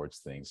gratitude towards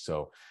things.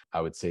 So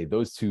I would say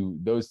those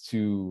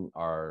two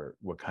are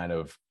what kind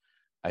of,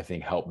 I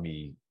think, help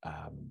me,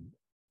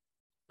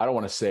 I don't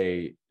want to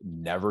say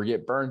never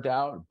get burned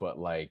out, but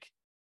like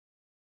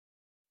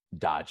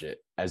dodge it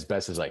as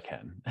best as I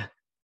can.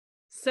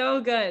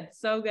 So good.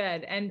 So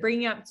good. And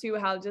bringing up too,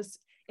 how just,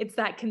 it's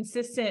that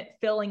consistent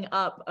filling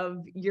up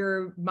of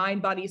your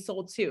mind, body,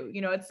 soul too.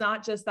 It's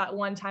not just that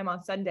one time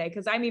on Sunday.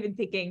 Cause I'm even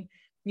thinking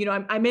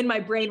I'm in my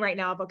brain right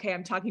now of, okay,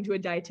 I'm talking to a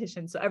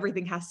dietitian. So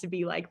everything has to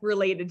be like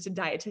related to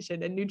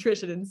dietitian and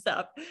nutrition and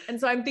stuff. And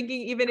so I'm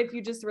thinking, even if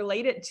you just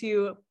relate it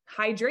to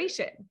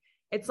hydration,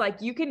 it's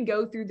like you can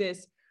go through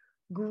this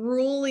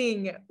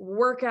grueling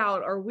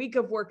workout or week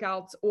of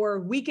workouts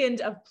or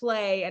weekend of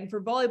play. And for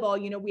volleyball,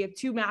 we have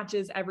 2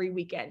 matches every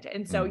weekend.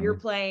 And so you're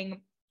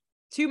playing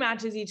 2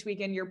 matches each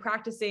weekend. You're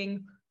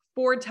practicing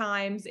 4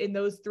 times in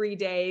those 3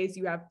 days.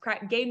 You have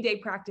game day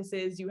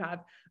practices. You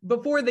have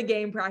before the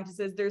game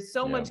practices. There's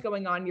so much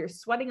going on. You're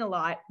sweating a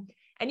lot.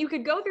 And you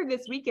could go through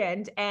this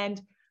weekend and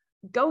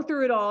go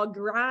through it all,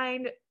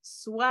 grind,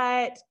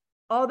 sweat,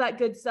 all that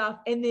good stuff.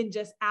 And then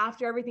just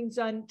after everything's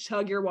done,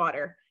 chug your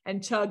water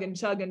and chug and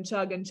chug and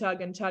chug and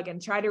chug and chug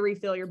and try to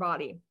refill your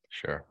body.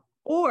 Sure.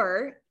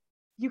 Or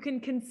you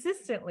can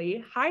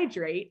consistently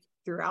hydrate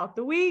throughout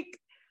the week,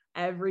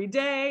 every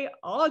day,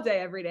 all day,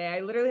 every day. I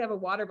literally have a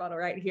water bottle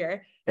right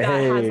here that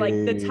has like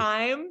the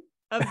time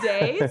of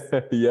days.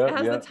 It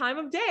has the time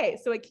of day.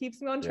 So it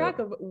keeps me on track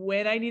of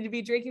when I need to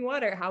be drinking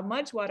water, how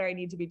much water I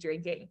need to be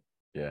drinking.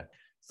 Yeah.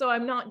 So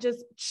I'm not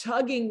just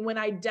chugging when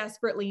I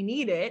desperately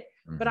need it,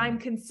 but I'm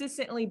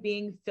consistently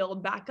being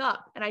filled back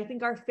up. And I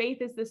think our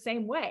faith is the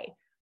same way.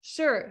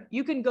 Sure,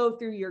 you can go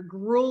through your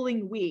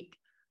grueling week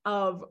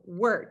of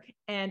work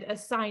and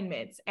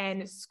assignments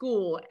and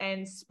school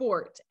and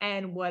sport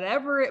and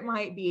whatever it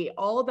might be,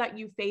 all that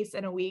you face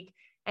in a week,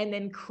 and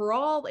then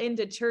crawl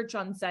into church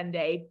on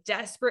Sunday,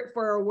 desperate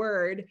for a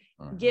word,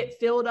 get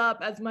filled up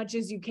as much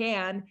as you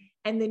can,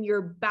 and then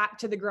you're back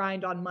to the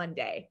grind on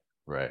Monday.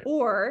 Right.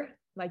 Or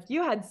like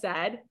you had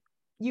said,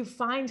 you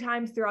find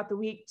times throughout the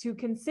week to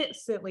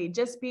consistently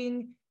just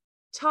being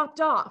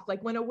topped off.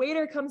 Like when a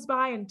waiter comes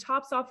by and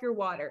tops off your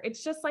water,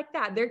 it's just like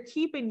that. They're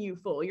keeping you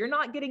full. You're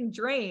not getting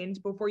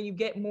drained before you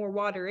get more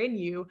water in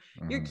you.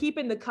 You're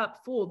keeping the cup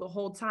full the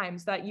whole time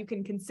so that you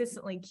can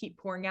consistently keep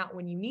pouring out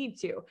when you need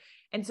to.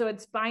 And so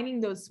it's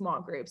finding those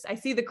small groups. I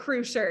see the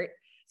crew shirt.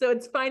 So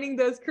it's finding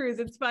those crews.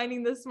 It's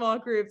finding the small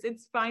groups.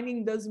 It's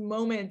finding those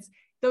moments,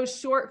 those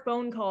short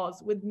phone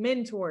calls with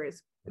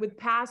mentors, with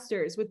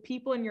pastors, with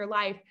people in your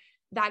life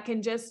that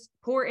can just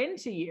pour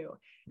into you.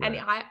 Right.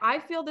 And I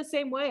feel the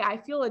same way. I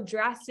feel a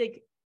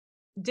drastic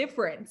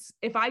difference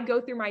if I go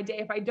through my day,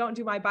 if I don't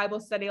do my Bible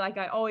study like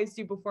I always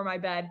do before my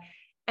bed,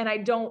 and I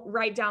don't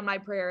write down my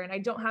prayer and I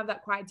don't have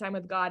that quiet time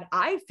with God,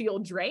 I feel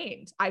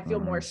drained. I feel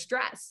more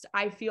stressed.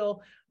 I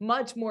feel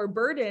much more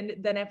burdened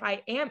than if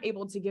I am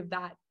able to give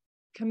that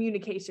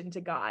communication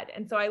to God.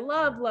 And so I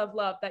love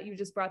that you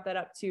just brought that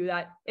up too,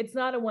 that it's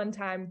not a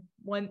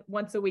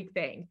once a week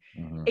thing.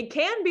 It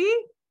can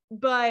be,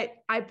 but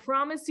I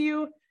promise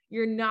you,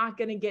 you're not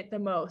going to get the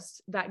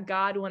most that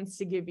God wants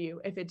to give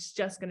you if it's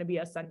just going to be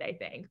a Sunday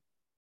thing.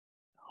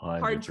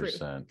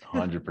 100%,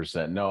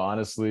 100%. No,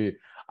 honestly,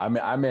 I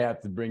may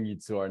have to bring you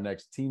to our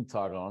next team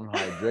talk on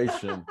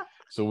hydration,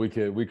 so we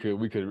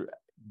could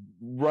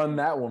run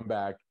that one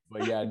back.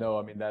 But yeah, no,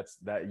 I mean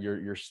that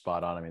you're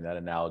spot on. I mean, that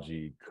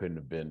analogy couldn't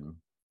have been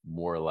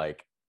more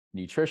like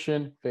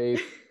nutrition,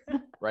 faith,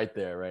 right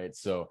there, right?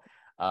 So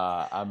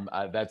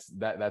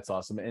that's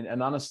awesome.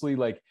 And honestly,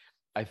 like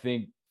I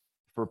think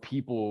for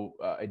people,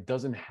 it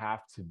doesn't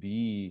have to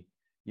be,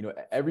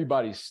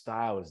 everybody's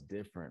style is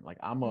different. Like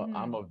I'm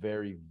a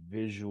very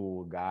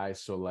visual guy.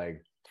 So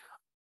like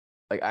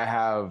I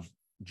have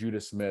Judah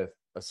Smith,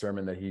 a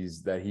sermon that he's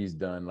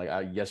done. Like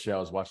yesterday I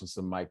was watching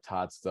some Mike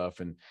Todd stuff,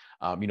 and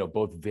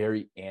both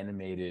very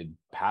animated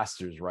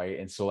pastors, right?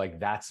 And so like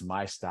that's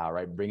my style,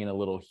 right? Bringing a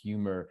little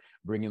humor,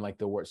 bringing like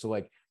the word. So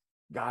like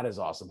God is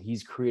awesome.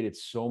 He's created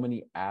so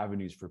many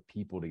avenues for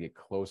people to get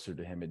closer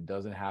to him. It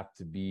doesn't have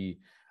to be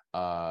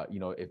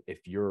if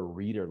you're a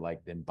reader, like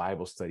then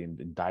Bible study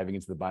and diving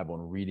into the Bible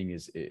and reading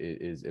is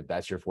if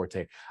that's your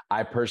forte.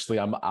 I personally,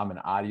 I'm an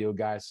audio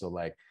guy, so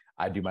like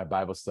I do my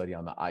Bible study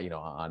on the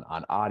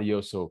on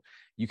audio, so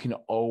you can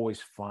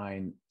always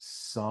find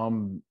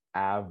some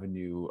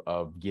avenue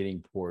of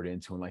getting poured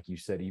into. And like you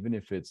said, even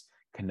if it's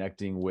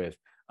connecting with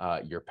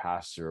your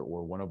pastor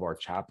or one of our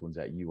chaplains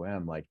at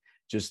like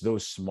just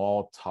those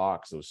small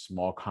talks, those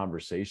small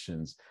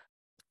conversations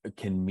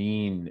can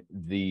mean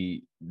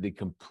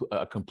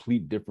a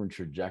complete different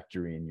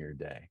trajectory in your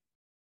day.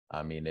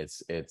 I mean,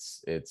 it's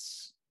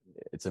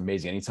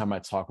amazing. Anytime I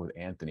talk with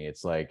Anthony,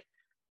 it's like,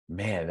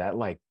 man, that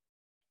like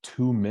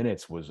 2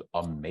 minutes was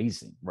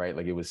amazing, right?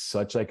 Like it was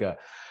such like a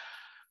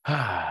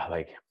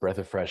like breath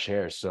of fresh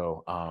air.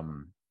 So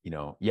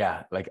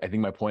yeah, like I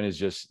think my point is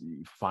just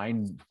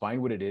find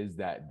what it is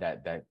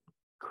that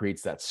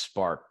creates that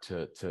spark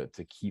to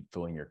keep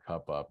filling your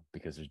cup up,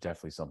 because there's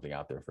definitely something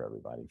out there for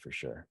everybody, for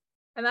sure.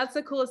 And that's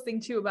the coolest thing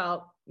too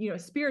about,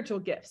 spiritual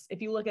gifts,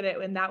 if you look at it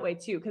in that way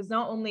too, because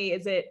not only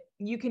is it,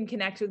 you can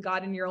connect with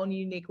God in your own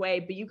unique way,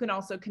 but you can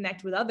also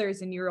connect with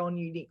others in your own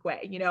unique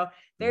way.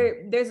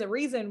 There's a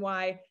reason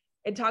why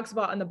it talks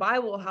about in the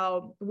Bible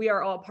how we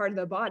are all part of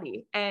the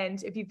body.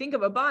 And if you think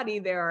of a body,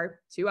 there are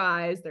 2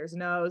 eyes, there's a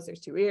nose, there's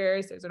 2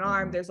 ears, there's an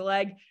arm, there's a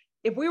leg.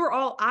 If we were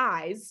all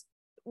eyes,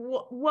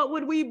 what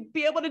would we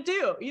be able to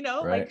do?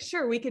 Right. Like,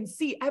 sure, we can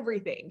see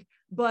everything,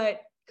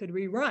 but Could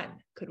we run?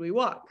 Could we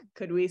walk?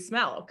 Could we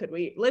smell? Could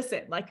we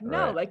listen? Like,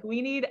 no, Right. like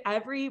we need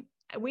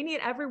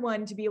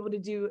everyone to be able to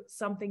do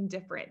something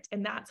different.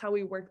 And that's how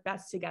we work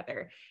best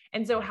together.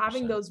 And so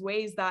having 100%. those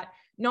ways that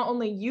not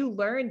only you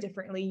learn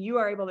differently, you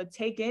are able to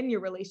take in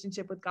your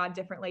relationship with God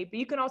differently, but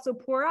you can also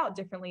pour out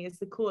differently is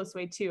the coolest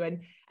way too.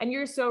 And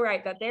you're so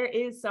right that there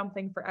is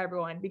something for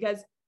everyone,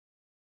 because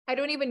I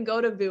don't even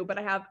go to VU, but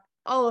I have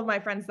all of my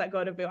friends that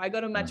go to VU. I go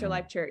to Metro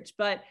Life Church,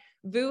 but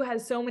VU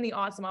has so many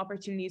awesome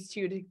opportunities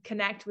too, to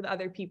connect with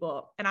other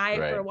people. And I,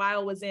 for a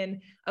while, was in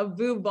a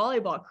VU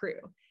volleyball crew.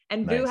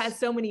 And VU has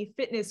so many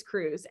fitness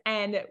crews,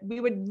 and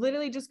we would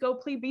literally just go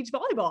play beach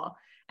volleyball,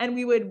 and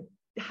we would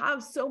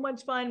have so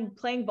much fun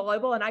playing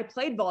volleyball. And I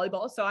played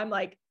volleyball, so I'm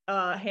like,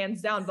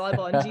 hands down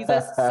volleyball, and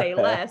Jesus, say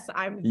less,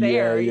 I'm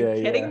there. Are you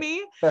kidding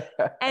me?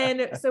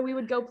 And so we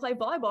would go play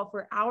volleyball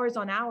for hours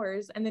on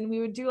hours, and then we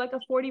would do like a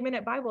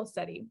 40-minute Bible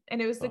study,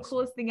 and it was the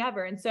coolest thing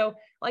ever. And so,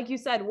 like you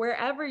said,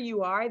 wherever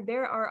you are,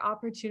 there are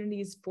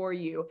opportunities for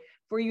you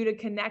to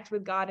connect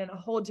with God in a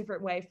whole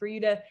different way, for you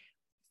to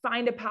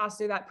find a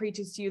pastor that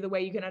preaches to you the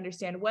way you can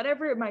understand,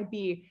 whatever it might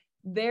be.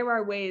 There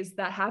are ways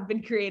that have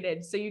been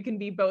created so you can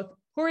be both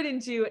poured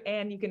into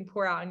and you can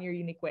pour out in your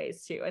unique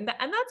ways too. And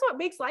that's what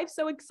makes life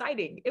so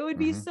exciting. It would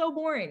be so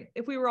boring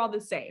if we were all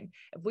the same,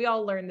 if we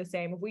all learned the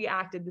same, if we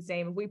acted the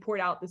same, if we poured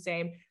out the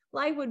same.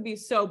 Life would be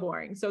so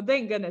boring. So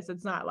thank goodness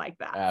it's not like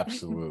that.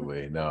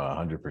 Absolutely. No,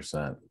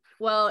 100%.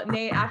 Well,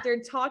 Nate, after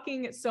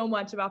talking so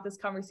much about this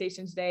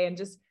conversation today and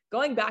just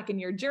going back in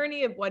your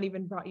journey of what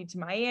even brought you to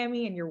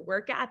Miami and your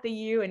work at the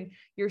U and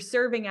your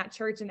serving at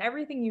church and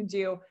everything you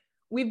do,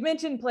 we've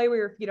mentioned Play Where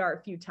Your Feet Are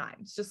a few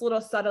times, just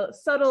little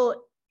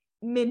subtle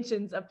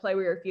mentions of Play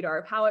Where Your Feet Are,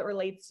 of how it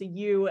relates to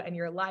you and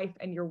your life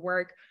and your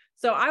work.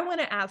 So I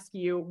want to ask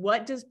you,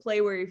 what does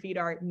Play Where Your Feet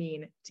Are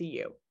mean to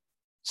you?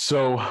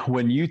 So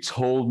when you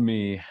told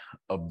me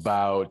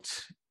about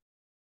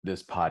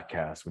this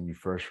podcast, when you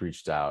first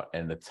reached out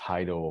and the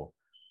title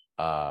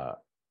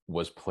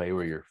was Play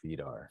Where Your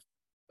Feet Are,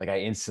 like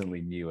I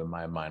instantly knew in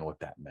my mind what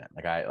that meant.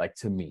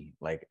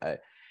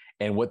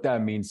 And what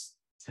that means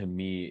to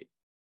me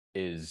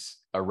is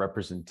a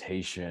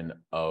representation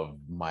of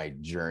my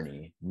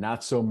journey,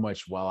 not so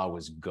much while I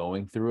was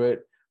going through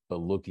it, but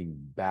looking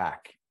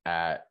back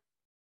at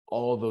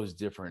all those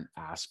different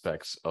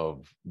aspects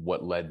of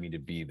what led me to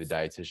be the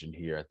dietitian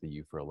here at the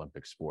U for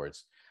Olympic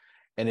Sports.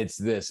 And it's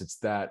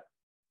that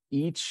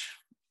each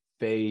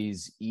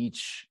phase,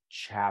 each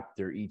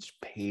chapter, each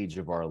page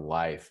of our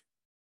life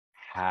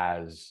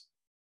has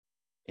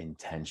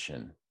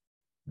intention.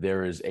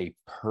 There is a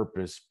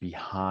purpose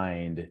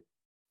behind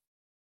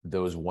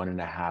those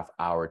 1.5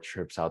 hour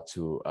trips out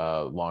to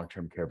a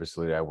long-term care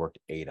facility I worked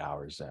 8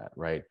 hours at,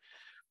 right?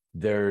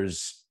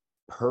 There's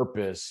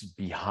purpose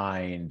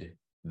behind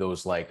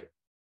those like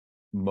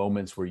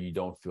moments where you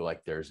don't feel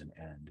like there's an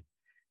end.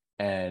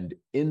 And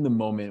in the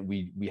moment,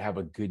 we have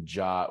a good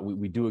job.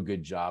 We do a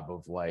good job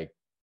of like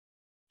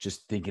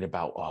just thinking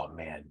about, oh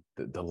man,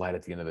 the light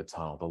at the end of the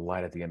tunnel, the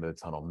light at the end of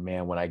the tunnel.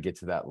 Man, when I get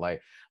to that light,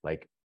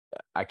 like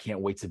I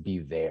can't wait to be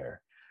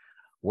there.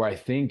 Where I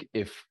think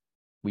if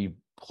we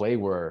play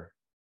where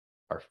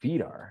our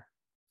feet are,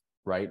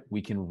 right,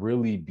 we can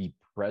really be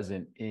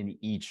present in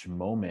each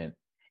moment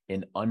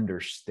and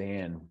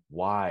understand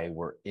why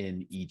we're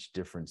in each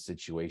different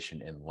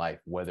situation in life,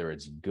 whether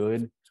it's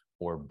good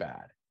or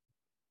bad,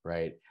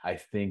 right? I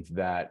think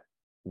that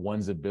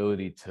one's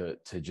ability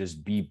to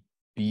just be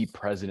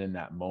present in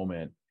that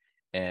moment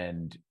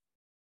and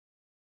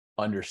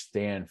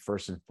understand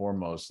first and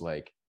foremost,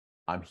 like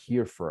I'm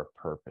here for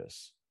a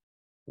purpose,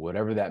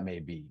 whatever that may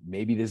be.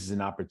 Maybe this is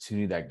an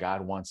opportunity that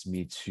God wants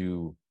me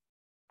to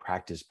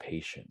practice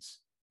patience.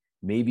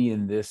 Maybe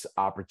in this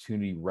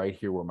opportunity right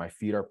here where my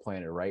feet are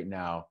planted right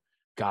now,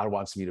 God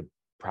wants me to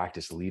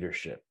practice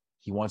leadership.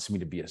 He wants me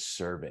to be a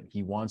servant.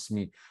 He wants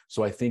me.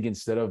 So I think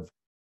instead of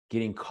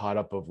getting caught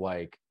up of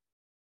like,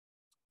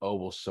 oh,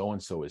 well,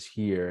 so-and-so is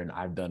here and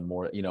I've done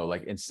more,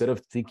 like instead of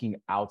thinking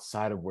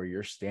outside of where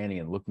you're standing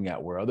and looking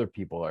at where other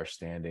people are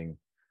standing,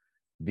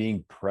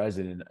 being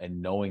present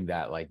and knowing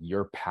that like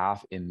your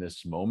path in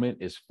this moment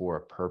is for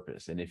a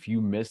purpose. And if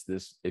you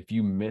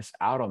miss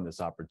out on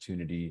this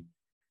opportunity,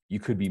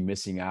 you could be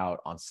missing out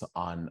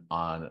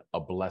on a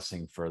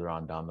blessing further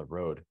on down the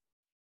road,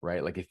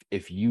 right? Like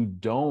if you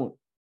don't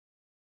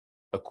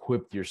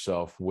equip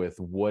yourself with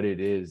what it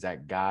is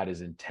that God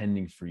is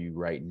intending for you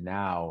right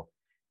now,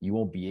 you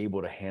won't be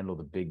able to handle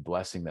the big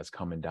blessing that's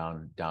coming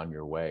down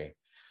your way.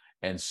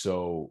 And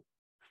so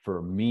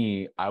for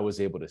me, I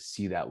was able to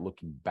see that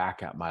looking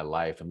back at my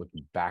life and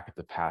looking back at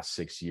the past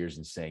 6 years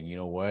and saying, you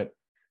know what,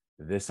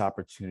 this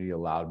opportunity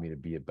allowed me to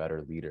be a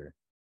better leader.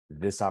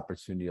 This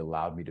opportunity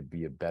allowed me to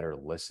be a better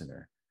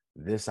listener.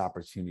 This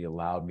opportunity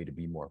allowed me to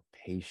be more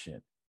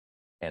patient.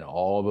 And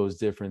all those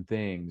different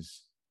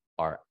things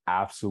are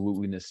absolute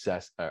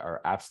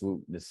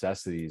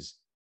necessities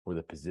for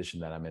the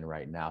position that I'm in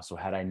right now. So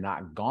had I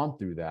not gone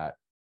through that,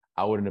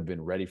 I wouldn't have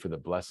been ready for the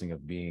blessing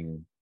of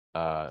being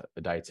a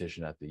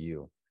dietitian at the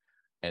U.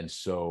 And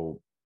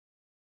so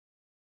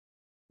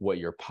what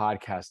your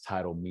podcast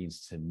title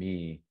means to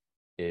me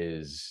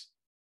is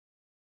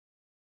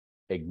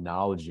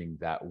acknowledging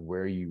that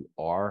where you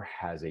are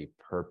has a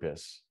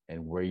purpose,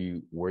 and where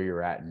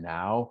you're at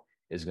now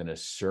is going to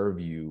serve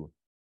you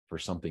for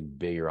something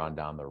bigger on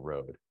down the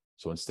road.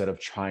 So instead of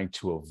trying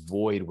to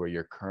avoid where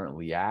you're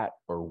currently at,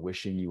 or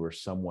wishing you were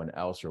someone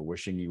else, or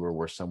wishing you were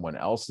where someone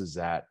else is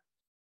at,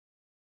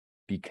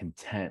 be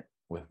content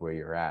with where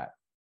you're at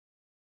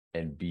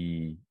and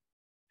be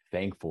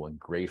thankful and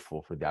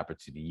grateful for the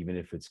opportunity, even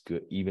if it's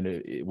good,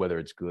 whether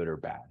it's good or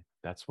bad.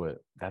 That's what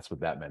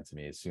that meant to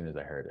me as soon as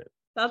I heard it.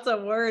 That's a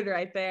word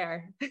right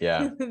there.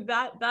 Yeah.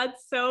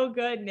 That's so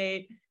good,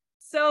 Nate.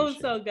 So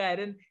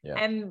good.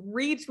 And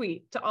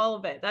retweet to all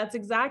of it. That's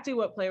exactly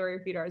what Play Where Your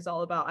Feet Are is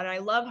all about. And I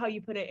love how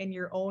you put it in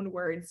your own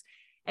words.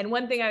 And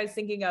one thing I was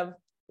thinking of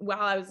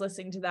while I was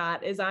listening to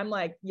that is I'm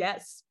like,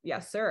 yes,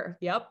 sir.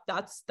 Yep.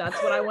 That's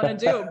what I want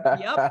to do.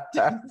 Yep.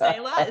 Say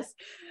less.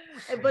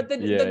 But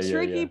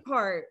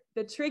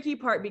the tricky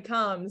part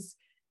becomes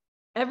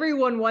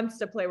everyone wants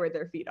to play where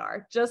their feet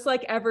are, just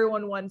like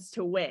everyone wants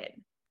to win.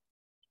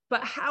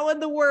 But how in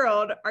the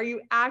world are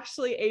you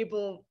actually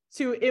able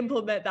to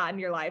implement that in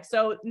your life?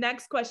 So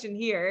next question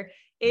here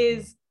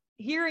is,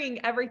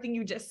 hearing everything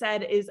you just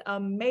said is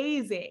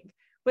amazing,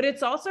 but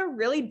it's also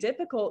really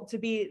difficult to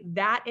be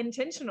that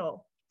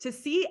intentional, to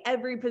see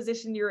every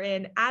position you're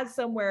in as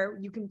somewhere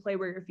you can play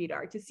where your feet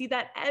are, to see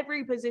that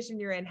every position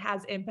you're in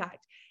has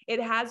impact. It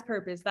has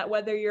purpose, that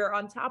whether you're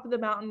on top of the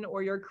mountain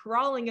or you're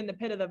crawling in the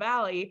pit of the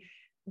valley,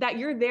 that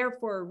you're there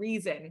for a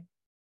reason.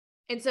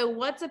 And so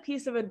what's a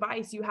piece of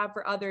advice you have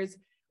for others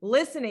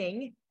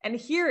listening and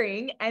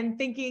hearing and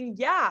thinking,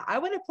 yeah, I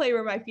want to play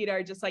where my feet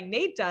are just like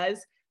Nate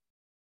does,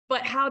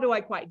 but how do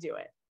I quite do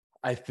it?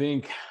 I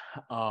think,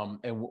 and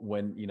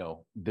when,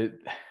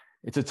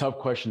 it's a tough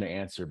question to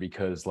answer,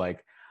 because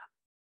like,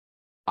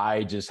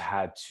 I just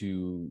had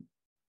to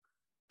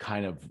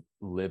kind of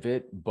live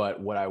it.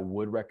 But what I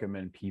would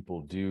recommend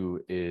people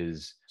do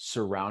is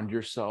surround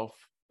yourself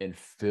and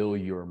fill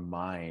your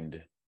mind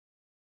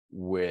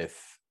with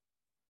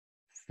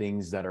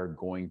things that are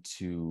going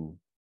to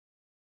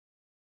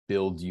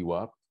build you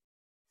up,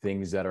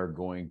 things that are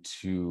going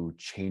to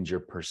change your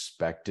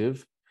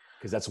perspective.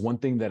 Because that's one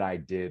thing that I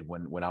did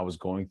when I was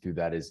going through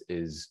that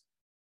is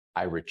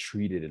I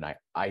retreated and I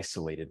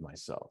isolated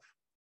myself,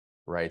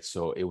 right?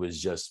 So it was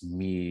just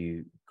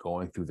me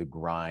going through the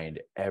grind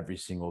every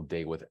single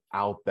day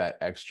without that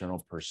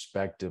external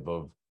perspective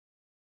of,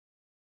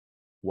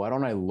 why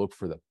don't I look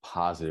for the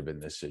positive in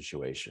this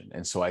situation?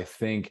 And so I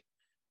think,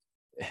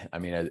 I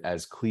mean,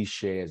 as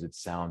cliche as it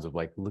sounds, of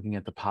like looking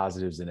at the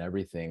positives in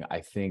everything, I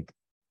think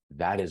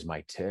that is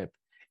my tip,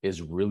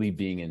 is really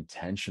being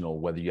intentional,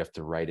 whether you have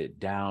to write it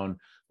down,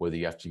 whether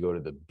you have to go to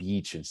the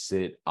beach and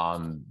sit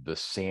on the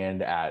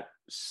sand at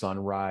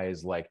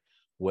sunrise, like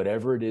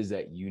whatever it is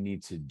that you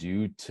need to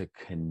do to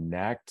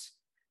connect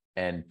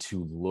and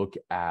to look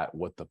at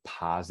what the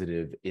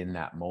positive in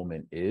that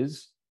moment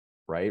is,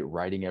 right?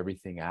 Writing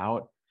everything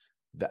out.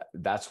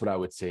 That's what I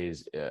would say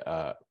is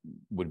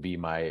would be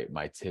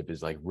my tip,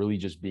 is like really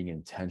just being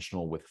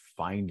intentional with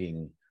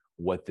finding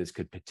what this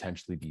could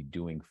potentially be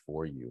doing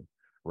for you,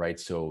 right?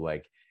 So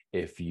like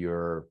if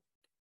you're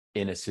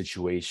in a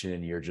situation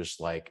and you're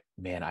just like,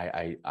 man,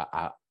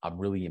 I'm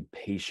really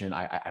impatient,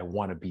 I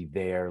want to be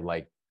there,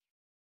 like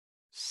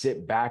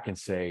sit back and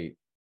say,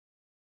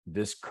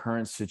 this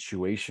current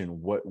situation,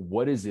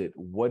 what is it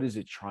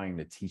trying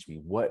to teach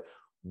me?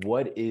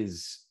 What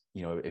is,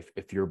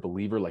 if you're a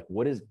believer, like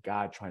what is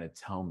God trying to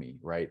tell me,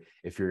 right?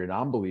 If you're a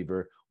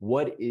non-believer,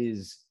 what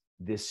is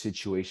this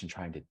situation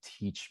trying to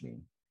teach me?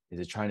 Is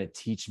it trying to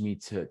teach me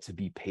to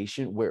be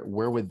patient?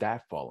 Where would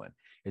that fall in?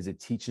 Is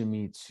it teaching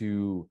me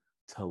to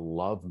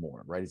love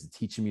more, right? Is it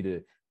teaching me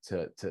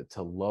to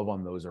love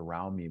on those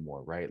around me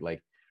more, right?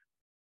 Like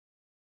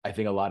I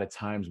think a lot of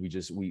times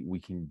we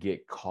can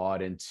get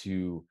caught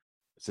into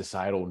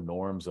societal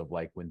norms of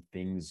like, when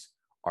things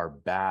are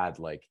bad,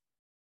 like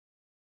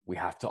we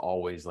have to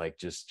always like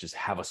just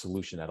have a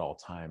solution at all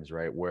times,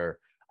 right? Where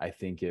I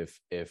think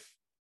if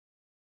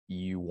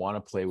you want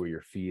to play where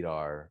your feet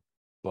are,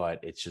 but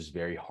it's just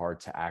very hard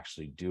to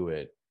actually do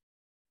it,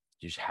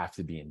 you just have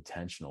to be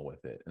intentional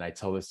with it. And I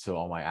tell this to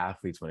all my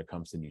athletes when it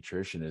comes to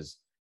nutrition, is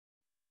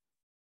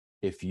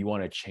if you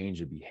want to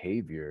change a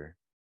behavior,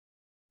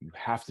 you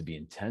have to be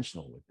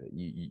intentional with it.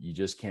 You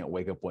just can't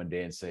wake up one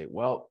day and say,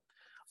 well,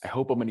 I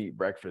hope I'm going to eat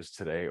breakfast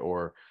today,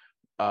 or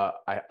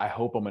I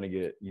hope I'm going to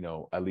get,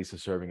 at least a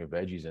serving of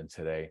veggies in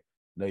today.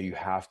 No, you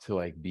have to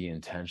like be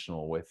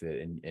intentional with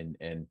it.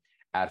 And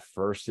at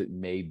first it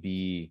may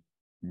be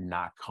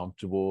not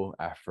comfortable.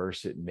 At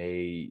first it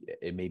may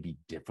be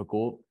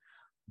difficult,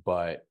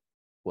 but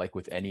like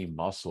with any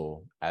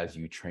muscle, as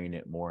you train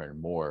it more and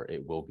more,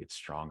 it will get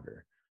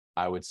stronger.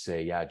 I would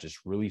say, yeah,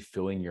 just really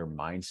filling your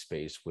mind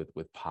space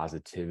with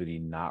positivity,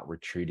 not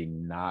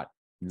retreating, not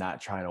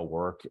trying to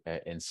work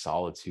in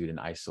solitude and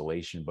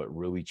isolation, but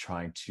really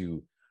trying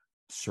to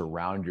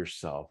surround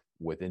yourself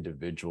with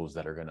individuals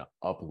that are going to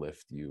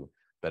uplift you,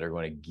 that are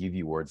going to give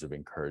you words of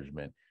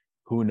encouragement.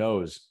 Who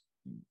knows?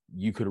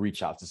 you could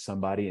reach out to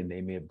somebody and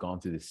they may have gone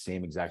through the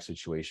same exact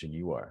situation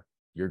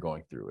you're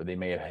going through, or they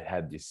may have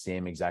had the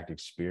same exact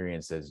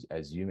experience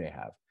as you may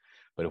have.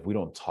 But if we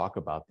don't talk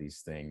about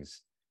these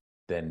things,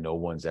 then no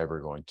one's ever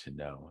going to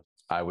know.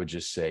 I would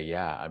just say,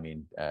 yeah, I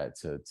mean,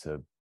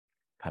 to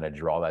kind of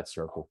draw that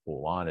circle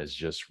full on is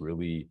just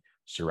really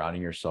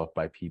surrounding yourself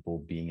by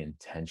people, being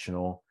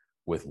intentional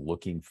with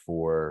looking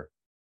for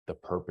the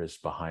purpose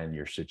behind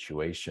your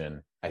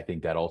situation. I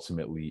think that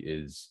ultimately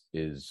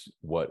is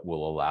what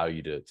will allow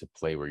you to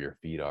play where your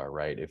feet are,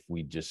 right? If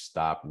we just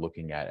stop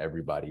looking at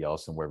everybody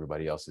else and where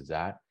everybody else is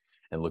at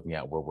and looking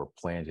at where we're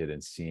planted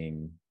and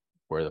seeing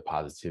where the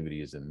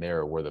positivity is in there,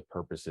 or where the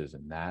purpose is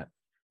in that,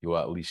 you'll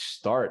at least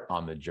start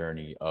on the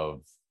journey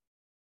of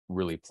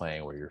really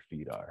playing where your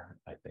feet are,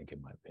 I think,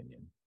 in my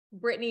opinion.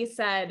 Brittany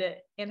said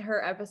in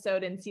her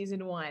episode in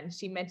season 1,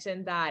 she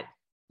mentioned that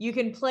you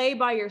can play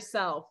by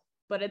yourself,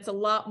 but it's a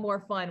lot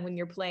more fun when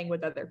you're playing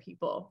with other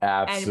people.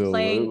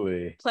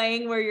 Absolutely. And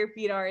playing where your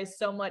feet are is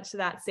so much to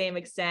that same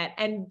extent.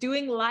 And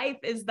doing life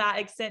is that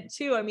extent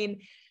too. I mean,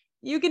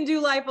 you can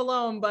do life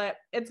alone, but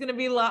it's going to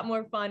be a lot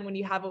more fun when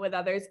you have it with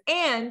others.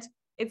 And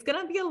it's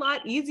going to be a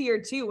lot easier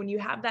too when you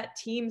have that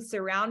team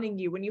surrounding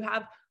you, when you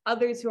have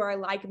others who are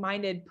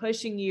like-minded,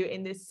 pushing you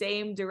in the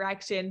same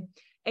direction,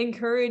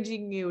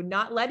 encouraging you,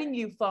 not letting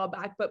you fall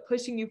back, but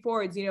pushing you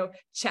forwards,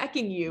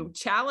 checking you,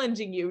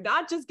 challenging you,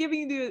 not just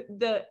giving you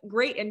the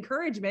great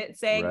encouragement,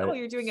 saying, right, oh,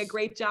 you're doing a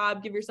great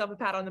job, give yourself a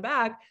pat on the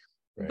back,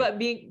 right, but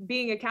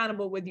being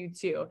accountable with you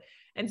too.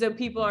 And so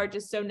people are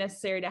just so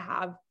necessary to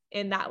have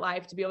in that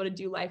life, to be able to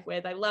do life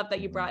with. I love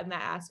that you brought in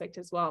that aspect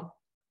as well.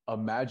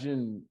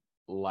 Imagine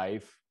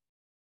life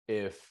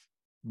if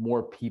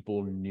more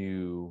people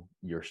knew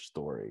your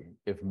story,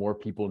 if more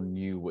people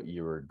knew what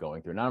you were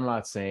going through. And I'm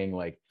not saying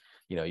like,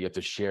 you have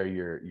to share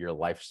your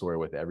life story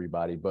with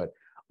everybody, but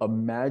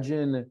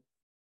imagine,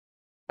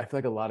 I feel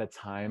like a lot of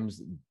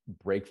times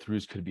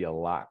breakthroughs could be a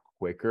lot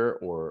quicker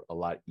or a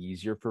lot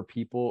easier for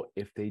people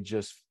if they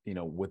just,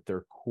 with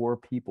their core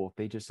people, if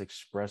they just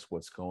express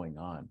what's going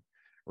on,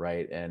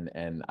 right?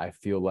 And I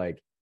feel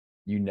like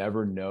you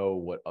never know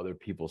what other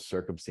people's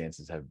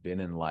circumstances have been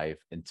in life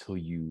until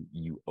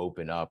you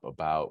open up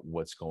about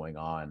what's going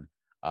on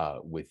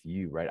with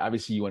you, right?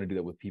 Obviously, you want to do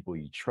that with people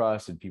you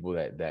trust and people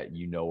that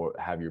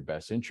have your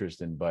best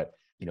interest in. But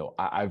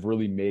I've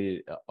really made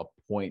it a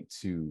point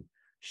to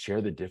share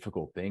the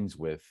difficult things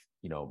with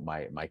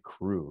my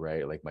crew,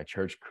 right? Like my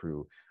church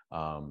crew,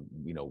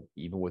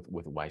 even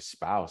with my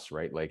spouse,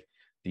 right? Like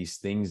these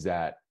things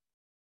that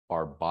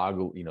are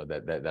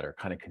that are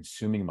kind of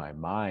consuming my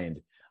mind.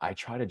 I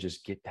try to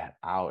just get that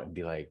out and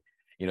be like,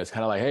 it's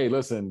kind of like, hey,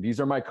 listen, these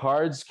are my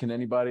cards. Can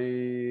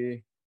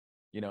anybody,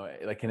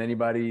 can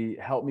anybody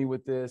help me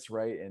with this?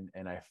 Right.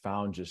 And I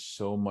found just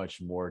so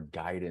much more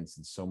guidance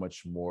and so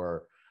much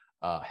more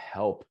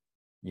help,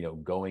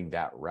 going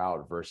that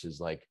route versus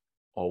like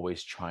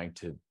always trying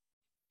to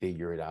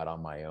figure it out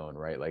on my own.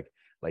 Right. Like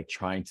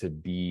trying to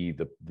be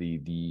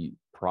the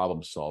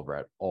problem solver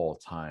at all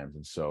times.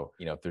 And so,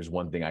 if there's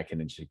one thing I can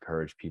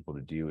encourage people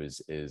to do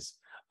is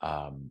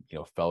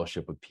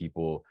fellowship with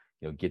people,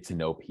 get to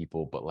know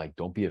people, but like,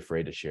 don't be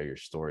afraid to share your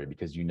story,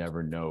 because you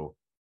never know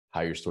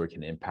how your story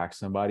can impact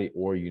somebody,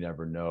 or you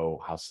never know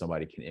how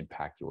somebody can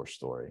impact your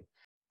story.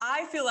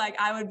 I feel like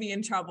I would be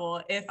in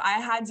trouble if I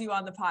had you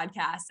on the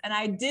podcast and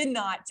I did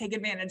not take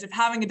advantage of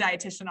having a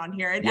dietitian on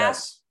here and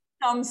ask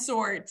some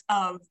sort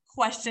of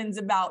questions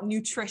about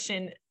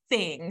nutrition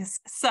things.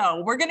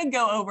 So we're going to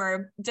go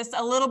over just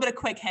a little bit of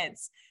quick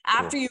hits.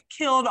 After you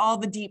killed all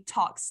the deep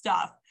talk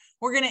stuff,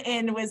 we're going to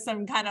end with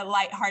some kind of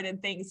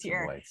lighthearted things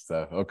here. Light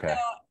stuff. Okay.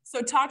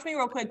 So talk to me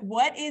real quick.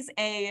 What is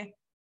a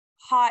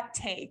hot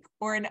take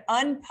or an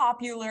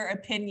unpopular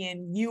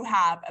opinion you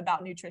have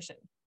about nutrition?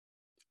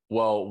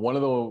 Well, one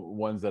of the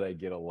ones that I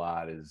get a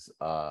lot is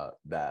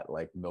that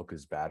like milk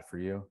is bad for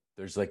you.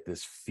 There's like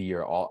this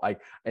fear,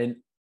 and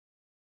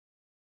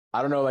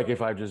I don't know, like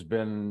if I've just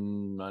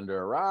been under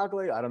a rock,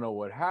 like I don't know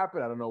what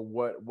happened. I don't know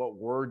what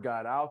word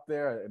got out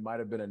there. It might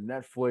have been a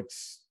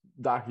Netflix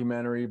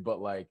documentary, but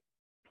like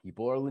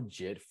people are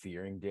legit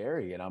fearing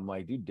dairy. And I'm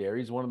like, dude,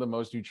 dairy is one of the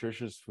most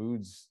nutritious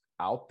foods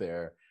out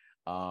there.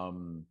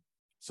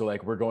 So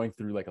like we're going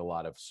through like a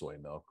lot of soy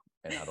milk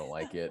and I don't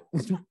like it.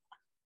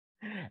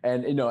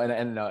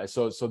 And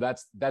so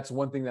that's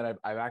one thing that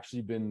I've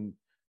actually been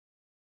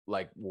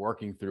like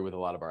working through with a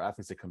lot of our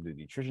athletes that come to the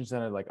nutrition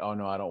center. Like, oh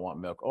no, I don't want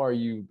milk. Oh, are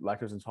you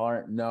lactose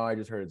intolerant? No, I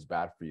just heard it's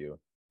bad for you.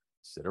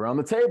 Sit around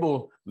the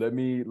table. Let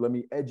me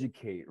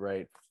educate.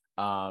 Right.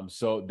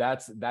 So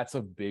that's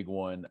a big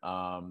one.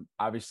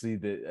 Obviously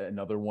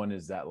another one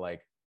is that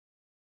like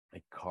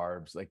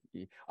carbs, like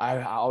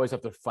I always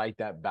have to fight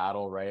that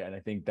battle. Right. And I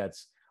think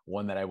that's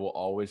one that I will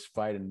always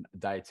fight, and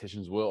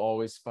dietitians will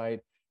always fight,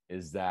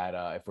 is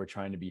that if we're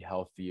trying to be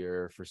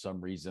healthier, for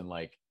some reason,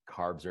 like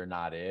carbs are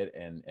not it.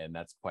 And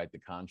that's quite the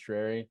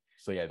contrary.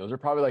 So yeah, those are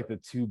probably like the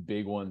two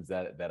big ones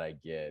that I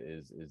get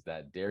is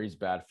that dairy's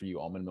bad for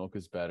you. Almond milk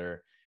is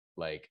better.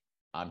 Like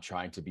I'm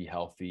trying to be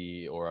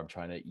healthy, or I'm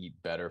trying to eat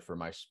better for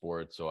my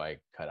sport, so I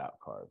cut out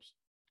carbs.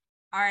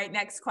 All right,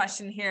 next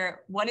question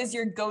here. What is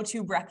your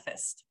go-to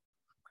breakfast?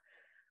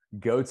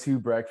 Go-to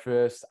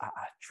breakfast,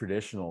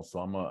 traditional. So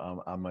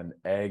I'm an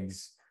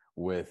eggs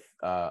with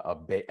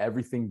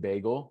everything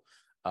bagel.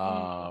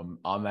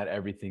 On that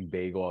everything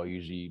bagel, I'll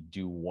usually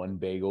do one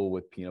bagel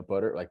with peanut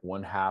butter, like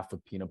one half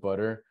of peanut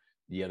butter,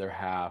 the other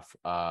half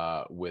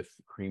with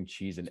cream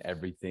cheese and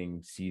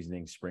everything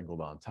seasoning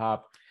sprinkled on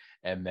top.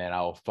 And then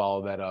I'll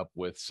follow that up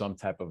with some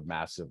type of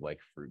massive like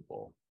fruit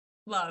bowl.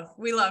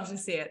 We love to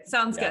see it.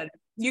 Sounds good.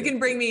 You can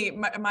bring me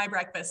my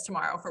breakfast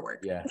tomorrow for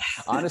work. Yeah.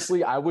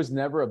 Honestly, I was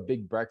never a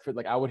big breakfast.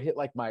 Like I would hit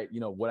like my,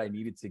 what I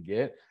needed to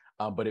get.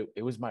 But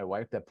it was my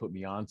wife that put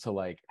me on to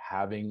like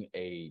having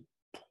a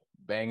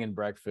banging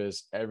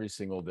breakfast every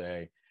single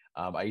day.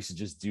 I used to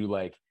just do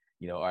like,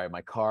 all right,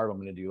 my carb, I'm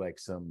going to do like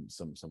some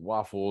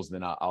waffles.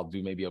 Then I'll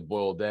do maybe a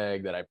boiled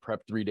egg that I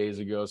prepped 3 days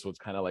ago. So it's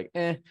kind of like,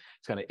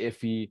 it's kind of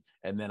iffy.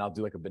 And then I'll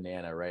do like a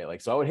banana, right?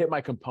 Like, so I would hit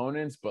my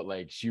components, but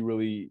like, she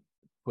really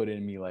put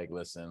in me like,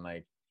 listen,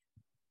 like,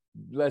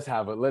 let's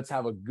have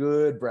a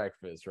good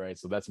breakfast, right?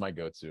 So that's my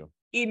go-to.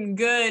 Eating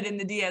good in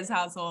the Diaz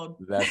household.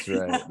 That's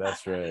right.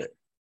 That's right.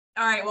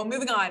 All right, well,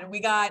 moving on.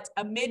 We got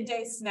a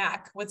midday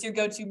snack. What's your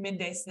go-to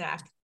midday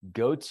snack?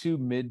 Go-to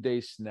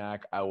midday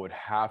snack, I would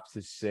have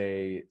to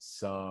say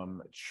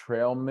some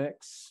trail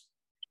mix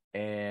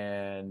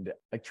and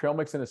like trail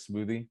mix in a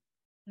smoothie.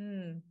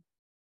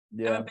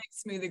 Yeah, I'm a big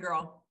smoothie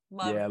girl.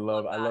 I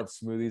love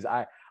smoothies.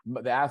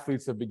 The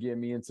athletes have been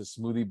getting me into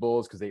smoothie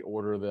bowls because they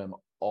order them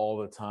all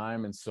the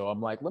time, and so I'm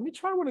like, let me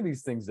try one of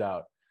these things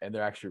out, and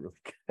they're actually really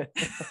good.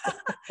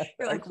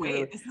 You're like,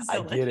 wait, this is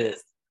delicious. I get it.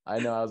 I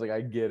know. I was like,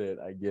 I get it.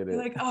 You're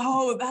like,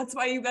 oh, that's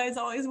why you guys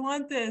always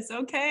want this.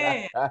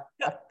 Okay.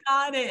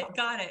 Got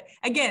it.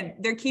 Again,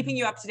 they're keeping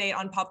you up to date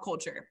on pop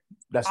culture.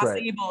 That's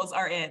right. Acai bowls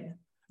are in.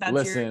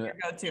 That's your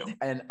go-to.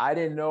 And I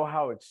didn't know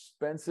how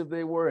expensive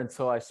they were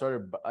until I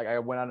started. Like, I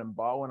went out and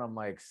bought one. I'm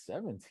like,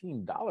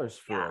 $17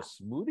 for a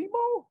smoothie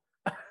bowl?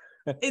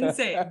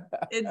 Insane.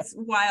 It's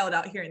wild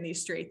out here in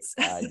these streets.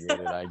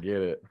 I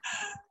get it.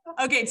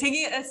 Okay,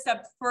 taking it a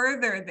step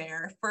further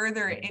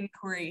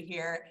inquiry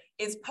here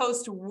is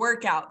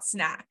post-workout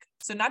snack.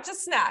 So not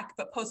just snack,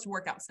 but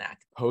post-workout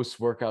snack.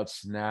 Post-workout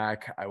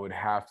snack, I would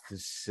have to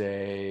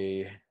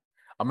say,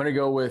 I'm going to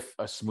go with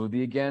a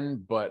smoothie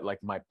again, but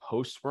like my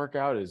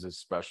post-workout is a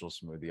special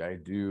smoothie. I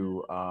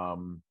do,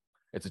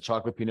 it's a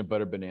chocolate peanut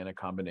butter banana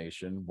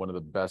combination, one of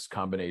the best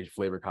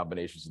flavor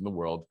combinations in the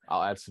world.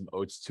 I'll add some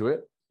oats to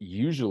it.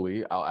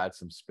 Usually I'll add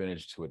some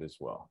spinach to it as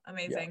well.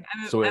 Amazing.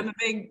 Yeah. I'm a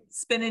big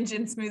spinach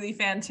and smoothie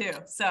fan too.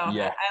 So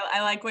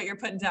I like what you're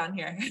putting down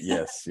here.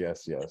 Yes.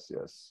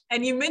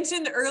 And you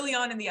mentioned early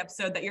on in the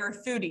episode that you're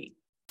a foodie.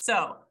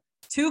 So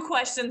 2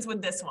 questions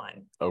with this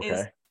one.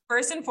 Okay.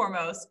 First and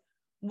foremost,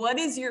 what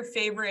is your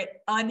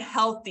favorite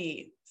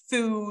unhealthy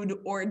food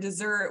or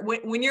dessert?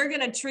 When you're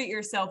going to treat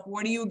yourself,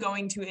 what are you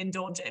going to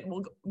indulge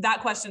in?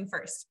 That question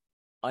first.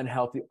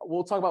 Unhealthy.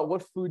 We'll talk about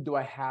what food do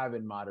I have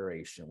in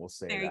moderation. We'll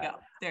say there you that.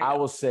 Go. I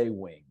will say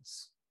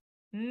wings.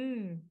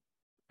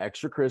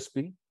 Extra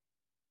crispy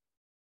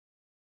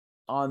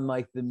on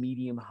like the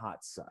medium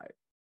hot side,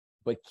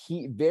 but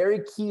very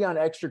key on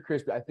extra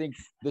crispy. I think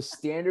the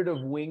standard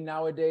of wing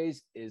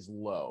nowadays is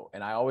low,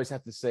 and I always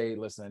have to say,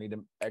 listen, I need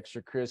them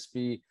extra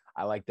crispy.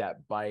 I like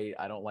that bite.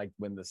 I don't like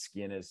when the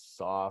skin is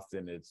soft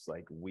and it's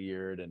like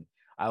weird, and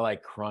I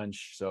like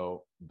crunch.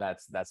 So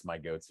that's my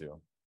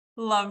go-to.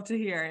 Love to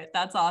hear it.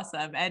 That's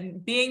awesome.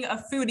 And being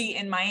a foodie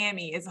in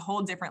Miami is a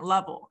whole different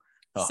level.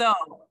 So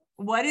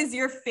what is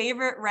your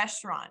favorite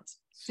restaurant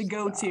to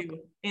go to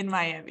in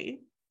Miami?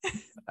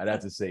 I'd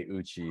have to say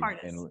Uchi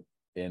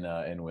in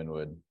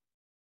Wynwood.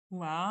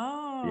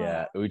 Wow.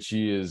 Yeah.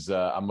 Uchi is,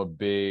 I'm a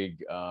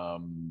big, I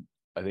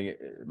think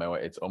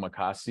it's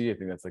omakase. I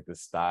think that's like the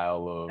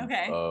style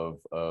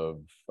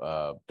of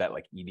that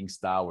like eating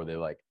style where they're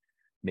like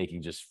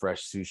making just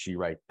fresh sushi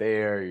right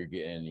there. You're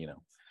getting,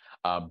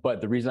 but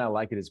the reason I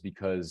like it is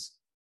because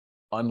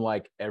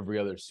unlike every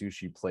other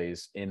sushi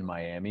place in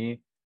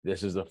Miami,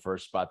 this is the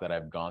first spot that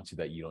I've gone to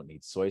that you don't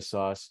need soy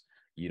sauce.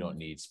 You don't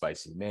need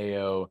spicy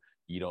mayo.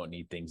 You don't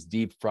need things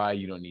deep fried.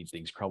 You don't need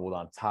things crumbled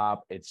on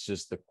top. It's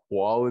just the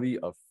quality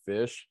of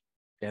fish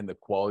and the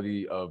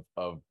quality of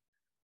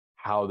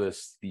how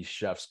these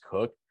chefs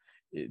cook.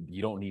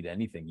 You don't need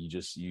anything. You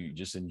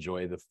just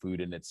enjoy the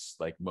food in its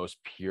like most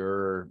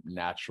pure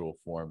natural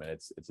form. And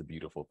it's a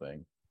beautiful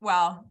thing.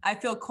 Wow, I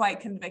feel quite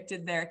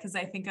convicted there because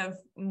I think of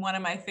one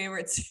of my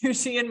favorite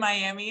sushi in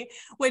Miami,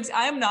 which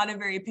I am not a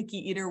very picky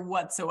eater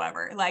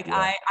whatsoever. Like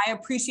I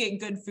appreciate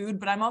good food,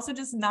 but I'm also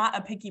just not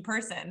a picky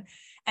person.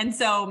 And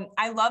so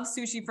I love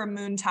sushi from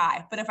Moon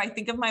Thai. But if I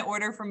think of my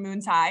order from Moon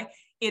Thai,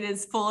 it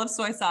is full of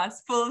soy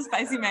sauce, full of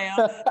spicy mayo.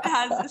 It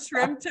has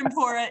shrimp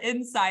tempura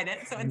inside it.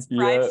 So it's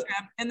fried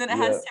shrimp. And then it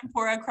has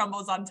tempura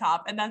crumbles on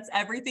top. And that's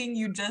everything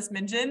you just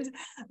mentioned.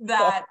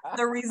 That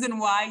the reason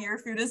why your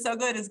food is so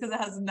good is because it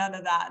has none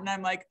of that. And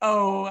I'm like,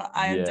 oh,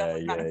 I am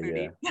definitely not a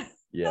foodie.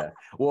 Yeah.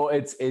 Well,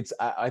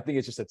 I think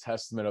it's just a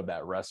testament of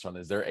that restaurant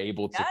is they're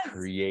able to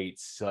create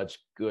such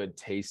good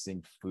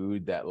tasting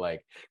food that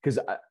like, because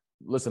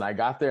listen, I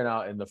got there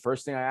now, and the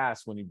first thing I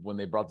asked when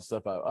they brought the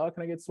stuff out, oh,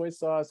 can I get soy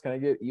sauce? Can I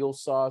get eel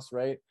sauce?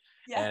 Right.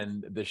 Yeah.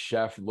 And the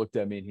chef looked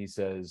at me and he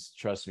says,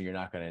 trust me, you're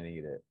not going to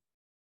need it.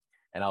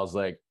 And I was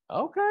like,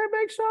 okay,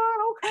 Big Sean,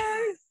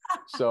 okay.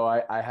 So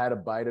I had a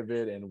bite of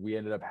it, and we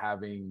ended up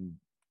having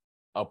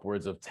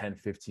upwards of 10,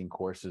 15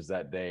 courses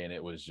that day. And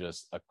it was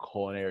just a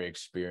culinary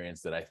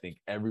experience that I think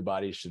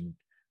everybody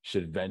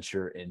should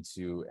venture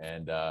into,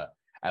 and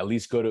at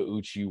least go to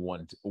Uchi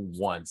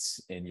once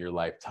in your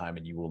lifetime,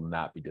 and you will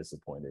not be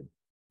disappointed.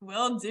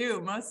 Will do,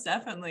 most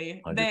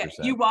definitely.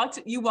 100%.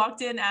 You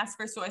walked in, asked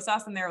for soy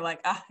sauce, and they were like,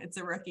 it's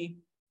a rookie.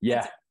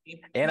 Yeah.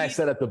 And I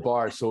sat at the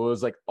bar, so it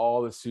was like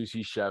all the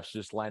sushi chefs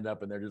just lined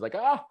up, and they're just like,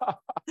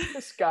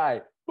 this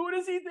guy, who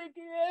does he think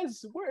he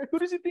is? Where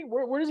does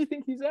he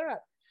think he's at?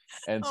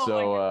 And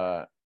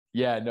but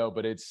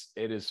it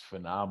is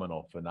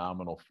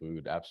phenomenal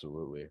food.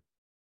 Absolutely.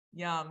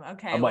 Yum.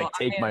 Okay. I'm like,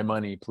 take my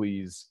money,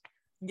 please.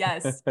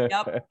 Yes.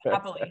 Yep.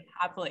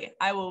 Happily.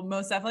 I will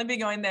most definitely be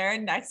going there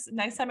next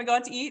time I go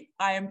out to eat.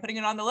 I am putting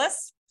it on the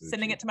list,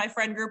 sending it to my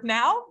friend group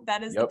now.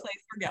 That is the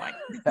place we're going.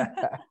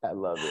 I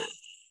love it.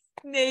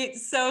 Nate,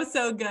 so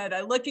good.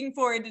 I'm looking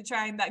forward to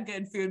trying that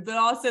good food, but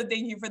also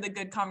thank you for the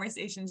good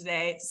conversation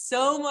today.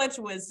 So much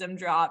wisdom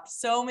dropped,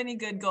 so many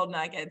good gold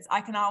nuggets.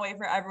 I cannot wait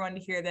for everyone to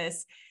hear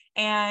this.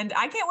 And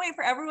I can't wait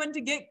for everyone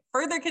to get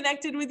further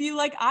connected with you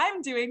like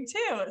I'm doing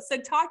too. So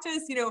talk to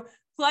us,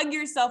 plug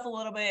yourself a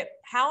little bit.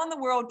 How in the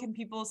world can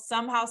people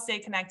somehow stay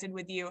connected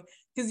with you?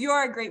 Because you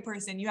are a great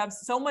person. You have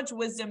so much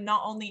wisdom,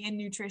 not only in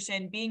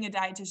nutrition, being a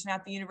dietitian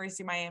at the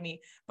University of Miami,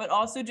 but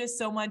also just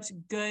so much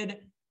good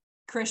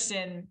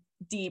Christian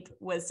deep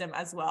wisdom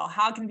as well.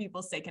 How can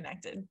people stay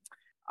connected?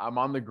 I'm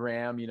on the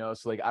gram,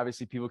 so like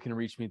obviously people can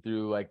reach me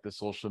through like the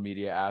social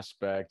media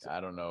aspect.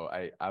 I don't know.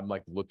 I'm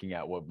like looking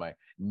at what my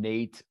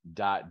nate.diaz.rd.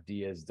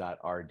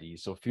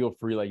 So feel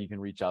free, like you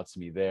can reach out to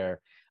me there.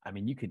 I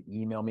mean, you can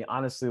email me.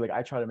 Honestly, like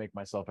I try to make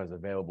myself as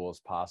available as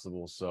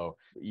possible. So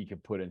you can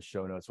put in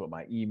show notes what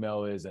my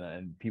email is,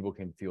 and people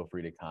can feel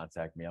free to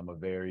contact me. I'm a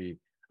very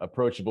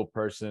approachable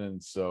person.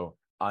 And so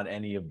on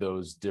any of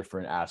those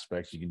different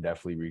aspects, you can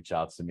definitely reach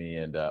out to me.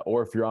 And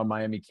or if you're on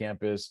Miami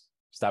campus,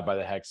 stop by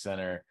the Heck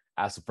Center,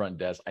 ask the front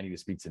desk, I need to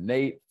speak to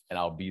Nate, and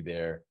I'll be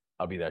there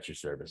at your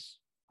service,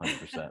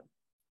 100%.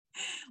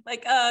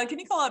 Like, can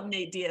you call up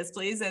Nate Diaz,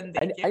 please? And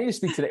I need to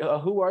speak to Nate.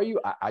 Who are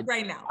you?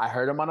 Right now. I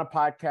heard him on a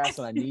podcast,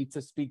 and I need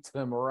to speak to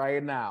him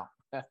right now.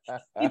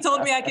 He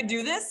told me I could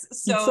do this,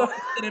 so I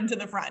sent him to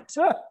the front.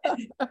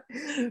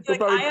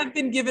 Like, I have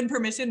been given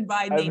permission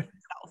by Nate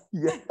himself.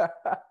 Yeah.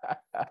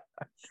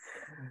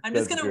 I'm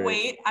just going to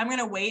wait. I'm going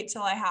to wait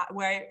till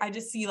where I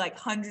just see like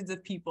hundreds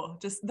of people,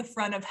 just the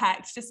front of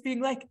Hex, just being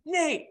like,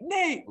 Nate.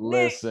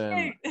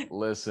 Listen,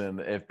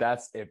 if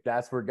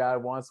that's where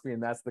God wants me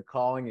and that's the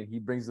calling and he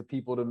brings the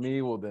people to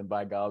me, well, then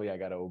by golly, I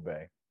got to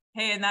obey.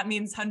 Hey, and that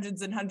means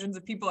hundreds and hundreds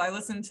of people I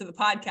listen to the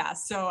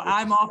podcast. So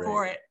I'm all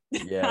for it.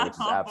 Yeah, which is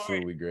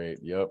absolutely great.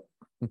 Yep.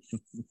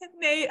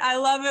 Nate, I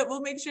love it.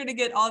 We'll make sure to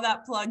get all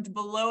that plugged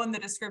below in the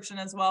description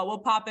as well. We'll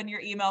pop in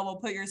your email. We'll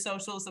put your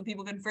socials so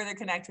people can further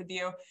connect with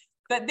you.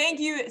 But thank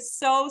you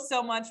so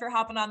much for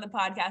hopping on the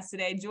podcast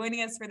today,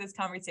 joining us for this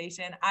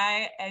conversation.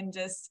 I am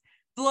just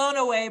blown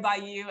away by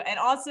you, and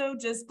also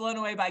just blown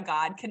away by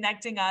God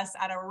connecting us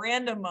at a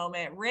random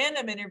moment,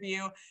 random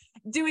interview,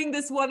 doing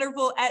this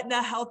wonderful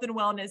Etna Health and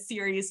Wellness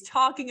series,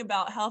 talking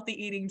about healthy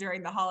eating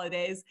during the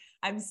holidays.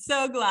 I'm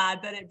so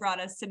glad that it brought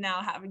us to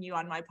now having you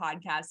on my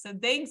podcast. So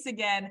thanks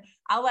again.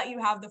 I'll let you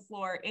have the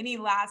floor. Any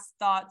last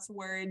thoughts,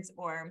 words,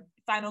 or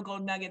final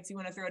gold nuggets you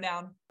want to throw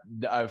down?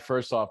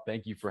 First off,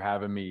 thank you for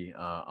having me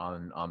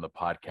on the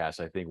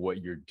podcast. I think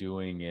what you're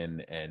doing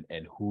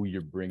and who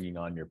you're bringing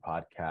on your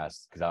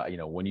podcast, because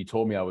when you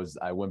told me,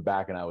 I went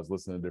back and I was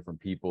listening to different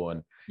people,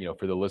 and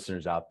for the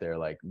listeners out there,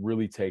 like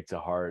really take to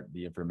heart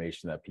the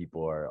information that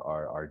people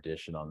are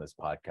dishing on this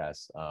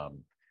podcast.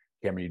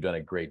 Cameron, you've done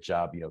a great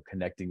job,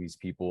 connecting these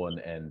people,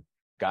 and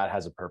God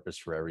has a purpose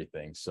for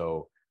everything.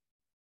 So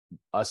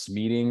us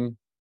meeting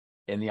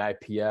in the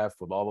IPF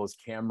with all those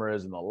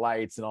cameras and the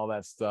lights and all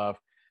that stuff,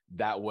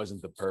 that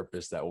wasn't the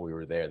purpose that we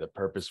were there. The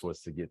purpose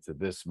was to get to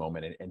this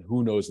moment, and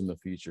who knows in the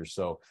future.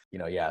 So,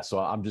 so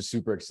I'm just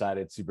super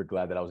excited, super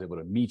glad that I was able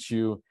to meet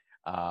you.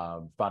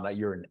 Found out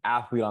you're an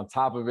athlete on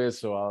top of it.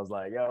 So I was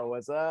like, yo,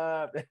 what's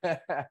up?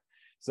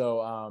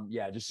 So,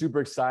 just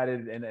super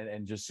excited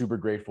and just super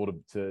grateful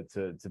to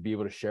be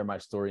able to share my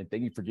story. And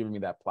thank you for giving me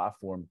that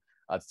platform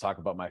to talk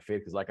about my faith.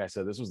 Because like I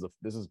said, this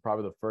is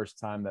probably the first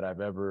time that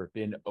I've ever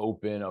been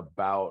open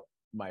about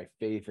my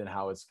faith and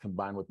how it's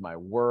combined with my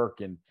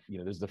work. And,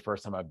 this is the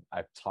first time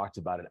I've talked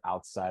about it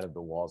outside of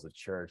the walls of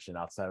church and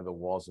outside of the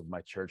walls of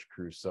my church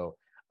crew. So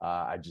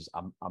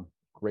I'm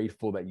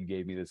grateful that you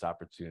gave me this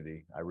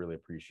opportunity. I really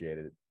appreciate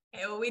it.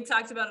 Okay, well, we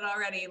talked about it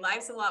already.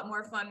 Life's a lot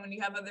more fun when you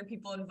have other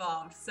people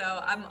involved.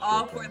 So I'm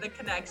all for the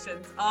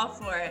connections, all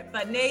for it.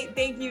 But Nate,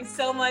 thank you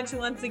so much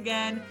once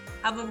again.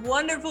 Have a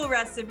wonderful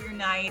rest of your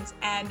night,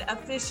 and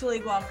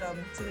officially welcome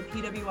to the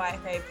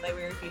PWYFA Play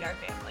Where Your Feet Are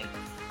family.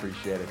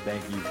 Appreciate it.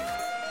 Thank you.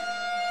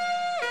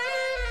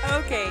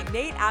 Okay,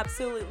 Nate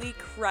absolutely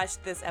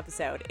crushed this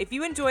episode. If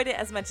you enjoyed it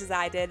as much as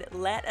I did,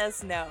 let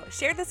us know.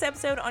 Share this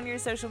episode on your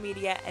social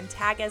media and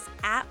tag us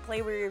at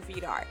Play Where Your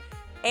Feet Are.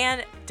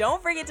 And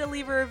don't forget to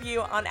leave a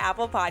review on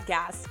Apple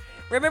Podcasts.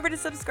 Remember to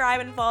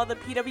subscribe and follow the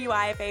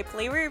PWIFA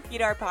Play Where Your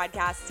Feet Are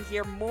podcast to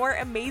hear more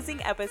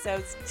amazing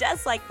episodes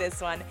just like this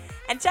one.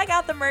 And check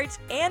out the merch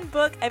and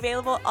book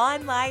available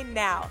online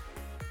now.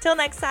 Till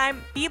next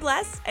time, be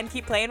blessed and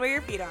keep playing where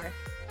your feet are.